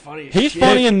 Yes. That is funny as He's shit.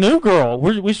 funny in New Girl.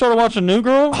 We started watching New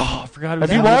Girl. Oh, I forgot.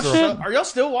 Have you watched it? Are y'all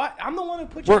still watching? I'm the one who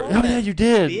put you on Oh that. yeah, you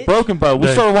did. bitch. Broken Bow. We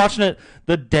Dude. started watching it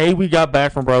the day we got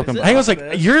back from Broken Is Bow. it? Hang on a sec.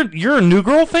 Best. You're a New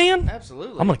Girl fan?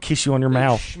 Absolutely. I'm gonna kiss you on your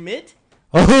mouth. Schmidt?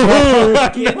 Oh,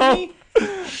 Kidding me?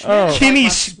 Oh. Kenny my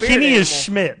spirit is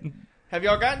animal. Schmidt. Have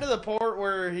y'all gotten to the part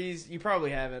where he's? You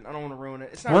probably haven't. I don't want to ruin it.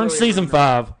 It's not We're in really a season rumor.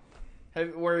 5.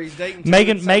 Where he's dating two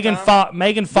Megan at the same time?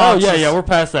 Megan Oh Fox. yeah, is- yeah, we're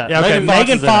past that. yeah. Okay,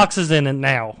 Megan is in Fox is in it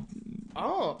now.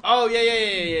 Oh yeah.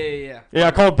 it. Yeah,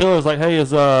 I called Bill. I was like, "Hey, is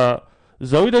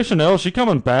Zoe Deschanel? Is she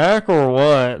coming back or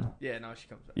what?" Yeah, no, she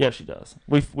comes up. Yeah, she does.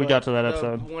 We got to that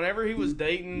episode. Whenever he was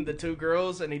dating the two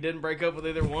girls and he didn't break up with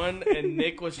either one, and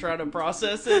Nick was trying to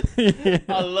process it,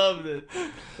 I loved it.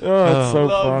 Oh, it's so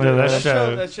Loved funny. it. that That show.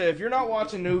 show. That show. If you're not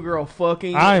watching New Girl,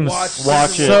 fucking I'm watch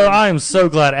watch season it. so one. I am so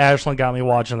glad Ashlyn got me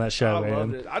watching that show, I man.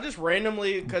 loved it. I just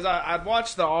randomly because I'd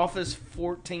watched The Office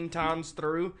 14 times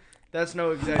through. That's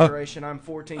no exaggeration. I'm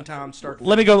 14 times start. To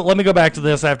Let me go back to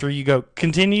this after you go.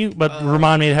 Continue, but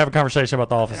remind me to have a conversation about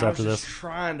the Office And I was after just this.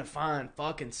 trying to find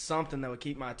fucking something that would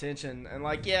keep my attention. And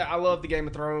like, yeah, I love the Game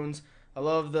of Thrones. I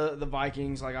love the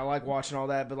Vikings. Like, I like watching all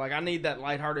that. But like, I need that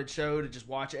lighthearted show to just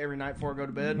watch every night before I go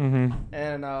to bed. Mm-hmm.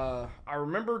 And I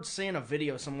remembered seeing a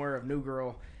video somewhere of New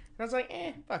Girl. And I was like,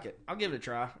 fuck it, I'll give it a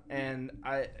try. And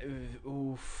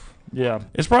oof. Yeah.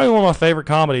 It's probably one of my favorite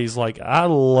comedies. Like, I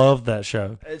love that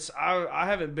show. I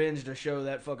haven't binged a show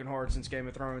that fucking hard since Game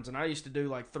of Thrones, and I used to do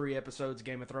like 3 episodes of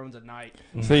Game of Thrones a night.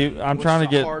 See, I'm Which trying to is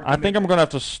a get. hard I think I'm commitment. gonna have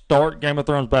to start Game of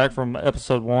Thrones back from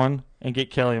episode 1 and get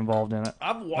Kelly involved in it.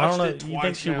 I've watched know, it twice. you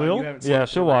think she now, will? you haven't seen Yeah, it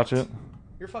she'll through watch once. it.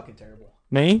 You're fucking terrible.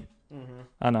 Me? Mm-hmm.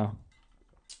 I know.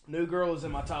 New Girl is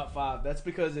in my top 5. That's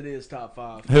because it is top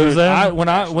 5. Who's that?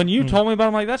 When you told me about it,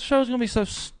 I'm like, that show's gonna be so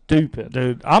stupid.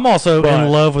 Dude, I'm also But, in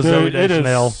love with Zoe dude, it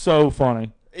Deschanel. is so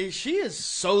funny. She is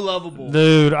so lovable.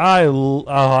 Dude,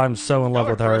 I'm so in love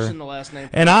Y'all with are her. crushing the last name.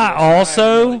 And I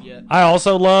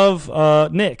also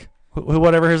love Nick,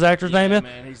 whatever his actor's name is.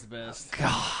 Man, he's the best.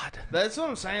 God, That's what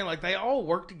I'm saying. Like, they all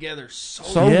work together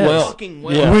so Yes. well. fucking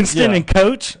well. Yeah. Winston and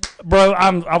Coach, bro.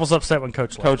 I was upset when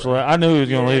Coach left. Coach, bro. I knew he was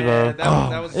gonna leave though.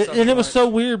 That was And it was so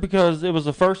weird because it was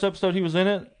the first episode he was in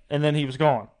it, and then he was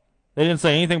gone. They didn't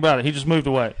say anything about it. He just moved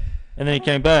away. and then he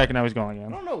came back, and now he's gone I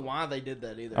again. don't know why they did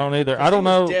that either. I don't either. 'Cause I don't he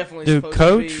was know. Definitely Dude, supposed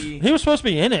Coach? To be, He was supposed to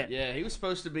be in it. yeah, he was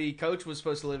supposed to be. Coach was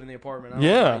supposed to live in the apartment. I don't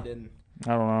know Yeah. why he didn't.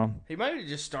 I don't know. He might have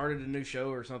just started a new show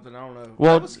or something. I don't know.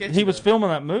 Well, That was sketchy, he was though. filming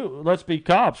that movie. Let's Be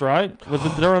Cops, right? Was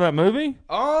it during that movie?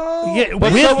 Oh, Yeah,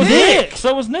 But with so was Nick.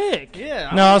 So was Nick. yeah.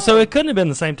 I No, don't so know. it couldn't have been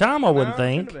the same time. I wouldn't No, it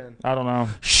think. couldn't have been. I don't know.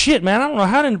 Shit, man, I don't know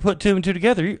how didn't put two and two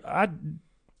together. I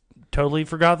totally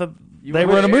forgot that You they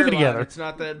were were in a the movie airline. together. It's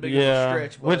not that big of a Yeah.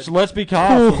 stretch. Bud. Which Let's Be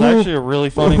Cops was actually a really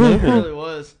funny It movie. really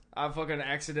was. I fucking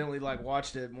accidentally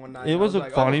watched it one night. It was I a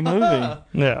like, funny oh, movie.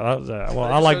 Yeah, that was, well, But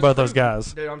I it's like so both those true.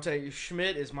 guys. Dude, I'm telling you,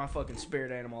 Schmidt is my fucking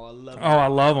spirit animal. I love him. Oh, I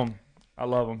love him. I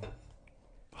love him.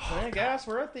 Man, guys,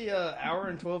 we're at the hour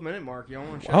and 12-minute mark. Y'all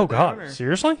want to shut Oh it down? God, Or?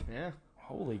 seriously? Yeah.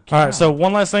 Holy cow. All right, so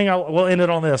one last thing. We'll end it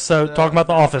on this. So talking about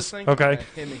the Office. thing? Okay.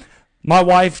 Hit me. My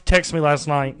wife texted me last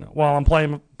night while I'm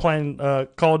playing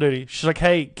Call of Duty. She's like,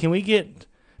 "Hey, can we get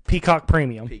Peacock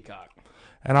Premium?" Peacock.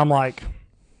 And I'm like,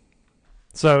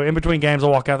 so in between games, I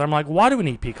walk out there. I'm like, "Why do we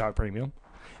need Peacock Premium?"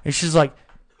 And she's like,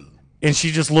 and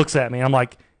she just looks at me. I'm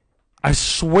like, I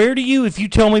swear to you, if you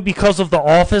tell me because of The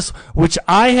Office, which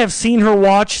I have seen her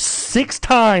watch 6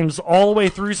 times all the way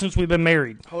through since we've been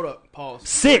married. Hold up. Pause.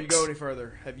 6. Before you go any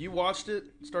further. Have you watched it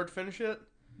start to finish yet?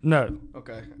 No.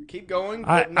 Okay. Keep going.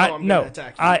 I But I'm no, going to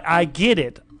attack you. I get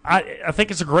it. I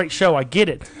think it's a great show. I get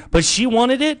it. But she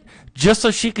wanted it just so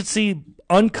she could see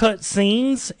uncut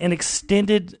scenes and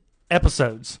extended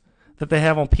episodes that they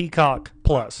have on Peacock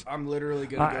Plus. I'm literally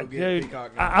going to go get Dude,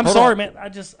 Peacock now. I'm Hold sorry, on. man.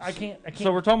 I can't.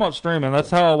 So we're talking about streaming.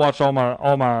 That's how I watch all my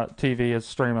TV is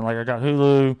streaming. Like I got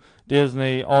Hulu,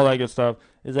 Disney, all that good stuff.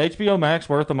 Is HBO Max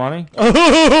worth the money?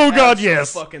 Oh God,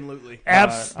 yes. Fucking-lutely.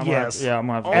 Yes. I'm gonna have- yeah, I'm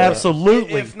gonna have to do that.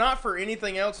 Absolutely. If not for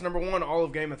anything else, number one, all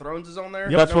of Game of Thrones is on there.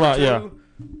 Yep. That's what Number I-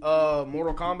 two,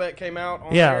 Mortal Kombat came out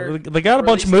on Yeah, there. they got a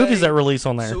bunch of Release movies day. that release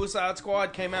on there. Suicide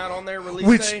Squad came out on there. Release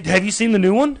Which day. have you seen the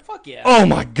new one? Fuck yeah. Oh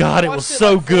my God, it Watched was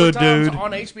so like 4 good, times dude.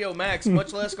 On HBO Max,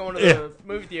 much less going to Yeah. the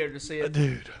movie theater to see it.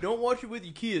 Dude. Don't watch it with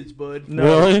your kids, bud.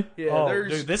 Really? Yeah, Oh,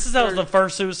 there's, dude, this is how there's- the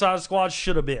first Suicide Squad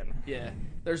should have been. Yeah.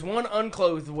 There's one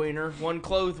unclothed wiener, one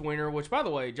clothed wiener, which, by the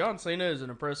way, John Cena is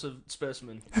an impressive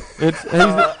specimen.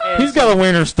 He's got a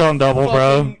wiener stunt double,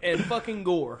 bro. And fucking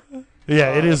gore.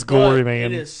 Yeah, it is But gory,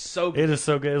 man. It is so good. It is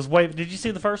so good. It was, wait, did you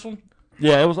see the first one?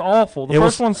 Yeah, it was awful. The It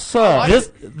first was- one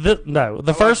sucked. No,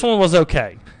 the first one was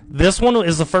okay. This one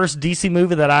is the first DC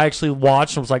movie that I actually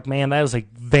watched and was like, man, that is a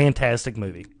fantastic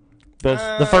movie.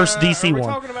 The first DC are we one.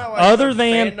 talking about, like, Other the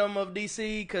than fandom of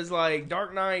DC, because like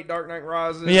Dark Knight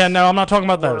Rises. yeah, no, I'm not talking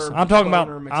about those. or I'm talking about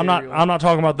boner I'm not material.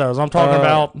 talking about those. I'm talking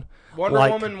about Wonder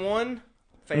like- Woman 1,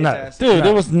 fantastic. Dude,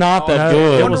 No. it was not that No,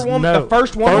 good. it Wonder was Woman, no. the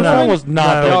first Wonder First Woman one was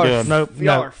not that good. Nope,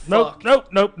 Y'all are fucked.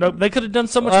 nope. They could have done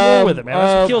so much more with it, man.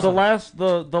 That's what kills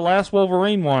the them. last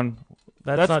Wolverine one.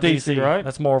 That's not DC, right?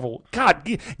 That's Marvel. God,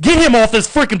 get him off this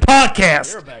freaking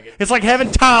podcast. You're a maggot. It's like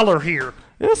having Tyler here.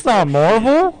 It's not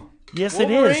Marvel. Yes, it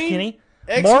Wolverine, is, Kenny.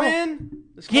 X-Men,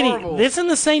 it's Kenny, Marvel. it's in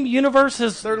the same universe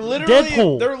as They're literally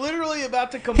Deadpool. They're literally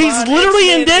about to combine. He's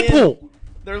literally in X-Men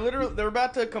Deadpool. They're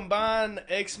about to combine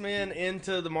X-Men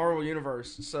into the Marvel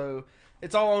universe. So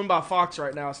it's all owned by Fox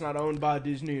right now. It's not owned by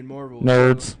Disney and Marvel.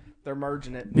 Nerds. So they're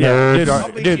merging it. Yeah, Nerds.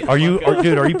 I'll beat dude, you are the you, fuck up.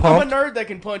 dude, are you I'm a pumped? nerd that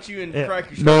can punch you and Yeah. crack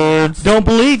your stomach. Nerds. Don't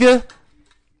believe you.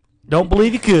 Don't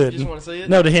believe you could. You just want to see it?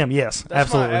 No, to him, yes, That's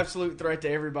absolutely. my absolute threat to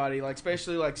everybody, like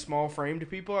especially like small framed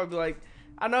people. I'd be like,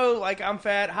 I know, like I'm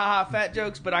fat, haha, fat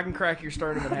jokes, but I can crack your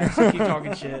sternum in half. So keep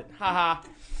talking shit, haha.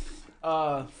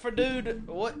 For dude,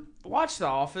 what? Watch The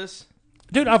Office.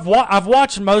 Dude, I've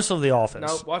watched most of The Office.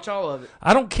 No, watch all of it.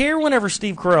 I don't care whenever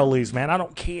Steve Carell leaves, man. I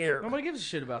don't care. Nobody gives a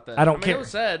shit about that. I don't mean, care. It was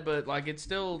sad, but like it's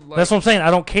still like That's what I'm saying. I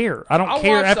don't care. I don't I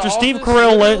care. watched After The Steve Office,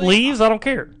 Carell literally. leaves, I don't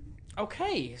care.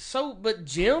 okay. So, but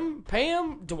Jim,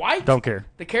 Pam, Dwight, Don't care.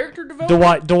 the character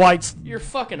development. Dwight's You're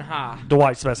fucking high. the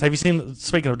best. Have you seen?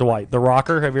 Speaking of Dwight, The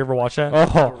Rocker. Have you ever watched that? A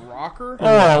Oh, rocker.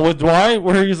 with Dwight,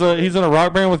 where he's in a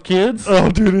rock band with kids. Oh,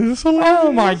 dude, it's hilarious.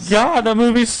 Oh my god, that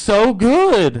movie's so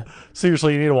good.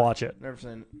 Seriously, you need to watch it. Never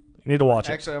seen it. You need to watch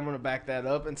it. Actually, I'm gonna back that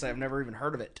up and say I've never even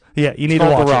heard of it. Yeah, you need It's to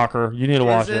called watch The it. Rocker. You need to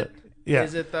watch Is it. Yeah.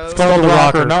 Is it though? It's called The The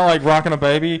Rocker, Rocker. not like rocking a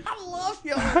baby. I love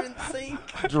y'all are in sync.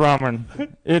 Drumming.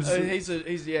 It's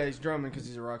He's drumming because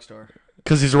he's a rock star.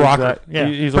 Because he's a rocker. Exact- Yeah,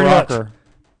 he's a pretty much. rocker.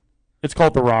 It's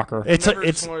called The Rocker. It's Never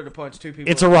it's just wanted to punch two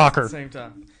people. it's a at rocker. the same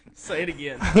time. Say it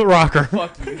again. the rocker.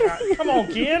 Fuck you. Come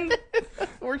on, Ken.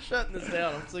 We're shutting this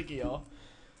down. I'm sick of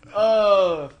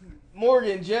y'all.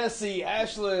 Morgan, Jesse,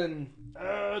 Ashlyn,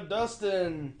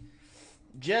 Dustin,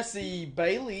 Jesse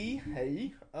Bailey,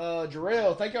 hey.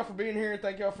 Jarrell, thank y'all for being here.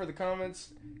 Thank y'all for the comments.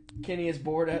 Kenny is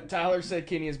bored. Tyler said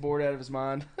Kenny is bored out of his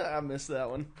mind. I missed that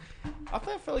one. I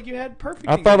felt like you had perfect.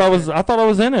 I thought I was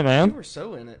in it, You man. were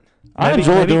so in it. I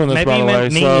enjoy doing this, by the way.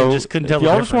 me So and just couldn't tell if the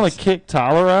y'all just want difference. to kick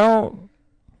Tyler out,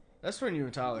 That's when you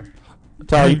and Tyler.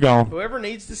 Tyler, you gone. Whoever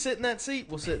needs to sit in that seat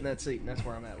will sit in that seat, and that's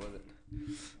where I'm at with it.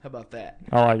 How about that?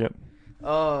 I like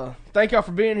it. Thank y'all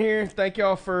for being here. Thank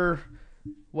y'all for.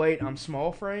 Wait, I'm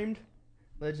small framed.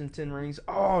 Legend 10 Rings.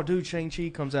 Oh, dude, Shang-Chi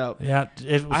comes out. Yeah,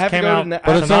 it I have to came go out. to the-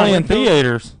 But it's tonight. only in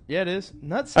theaters. Yeah, it is.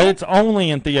 Nuts. It's only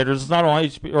in theaters. It's not on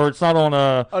HBO or it's not on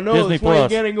Oh no, Disney it's when you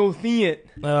Plus. gotta go see it.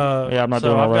 Yeah, I'm not so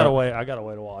doing all I've got that. to wait. I got to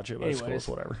wait to watch it. But it's cool. Anyways. It's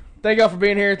whatever. Thank y'all for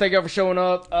being here. Thank y'all for showing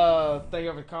up. Thank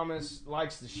y'all for the comments,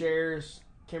 likes, the shares.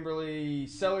 Kimberly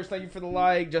Sellers, thank you for the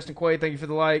like. Justin Quaid, thank you for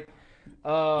the like.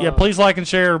 Yeah, please like and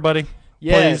share, everybody.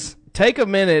 Yes. Please. Take a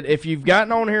minute. If you've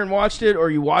gotten on here and watched it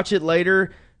or you watch it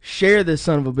later, share this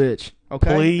son of a bitch.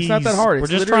 Okay? Please. It's not that hard. We're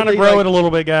It's just trying to literally grow like- it a little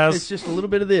bit, guys. It's just a little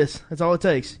bit of this. That's all it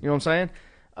takes. You know what I'm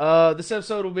saying? This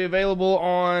episode will be available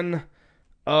on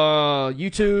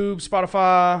YouTube,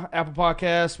 Spotify, Apple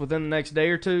Podcasts within the next day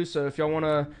or two. So if y'all want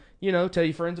to, tell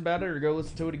your friends about it or go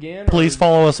listen to it again. Please or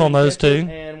follow us on those catch it too.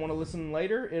 And want to listen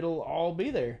later, it'll all be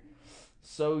there.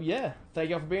 So yeah, thank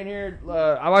y'all for being here.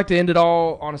 I like to end it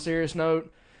all on a serious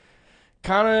note.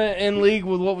 Kind of in league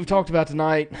with what we've talked about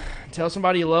tonight. Tell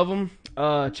somebody you love them.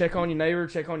 Check on your neighbor.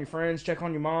 Check on your friends. Check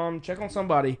on your mom. Check on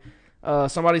somebody.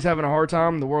 Somebody's having a hard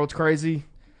time. The world's crazy.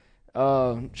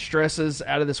 Stresses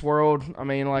out of this world. I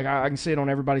mean, like I can see it on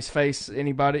everybody's face.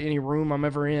 Any room I'm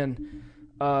ever in.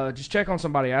 Just check on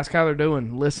somebody. Ask how they're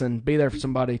doing. Listen. Be there for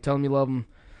somebody. Tell them you love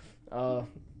them.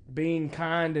 Being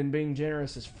kind and being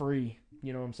generous is free.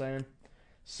 You know what I'm saying?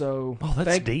 So, Oh,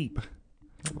 that's deep.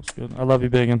 That was good. I love you,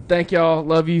 Biggin. thank y'all.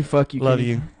 Love you. Fuck you. Love Keith.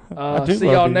 you. I do See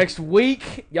love y'all you. next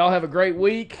week. Y'all have a great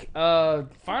week. Find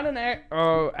an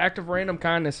act of random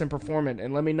kindness and perform it,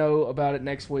 and let me know about it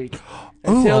next week.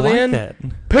 Ooh, Until I like then, that.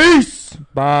 peace.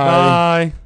 Bye. Bye.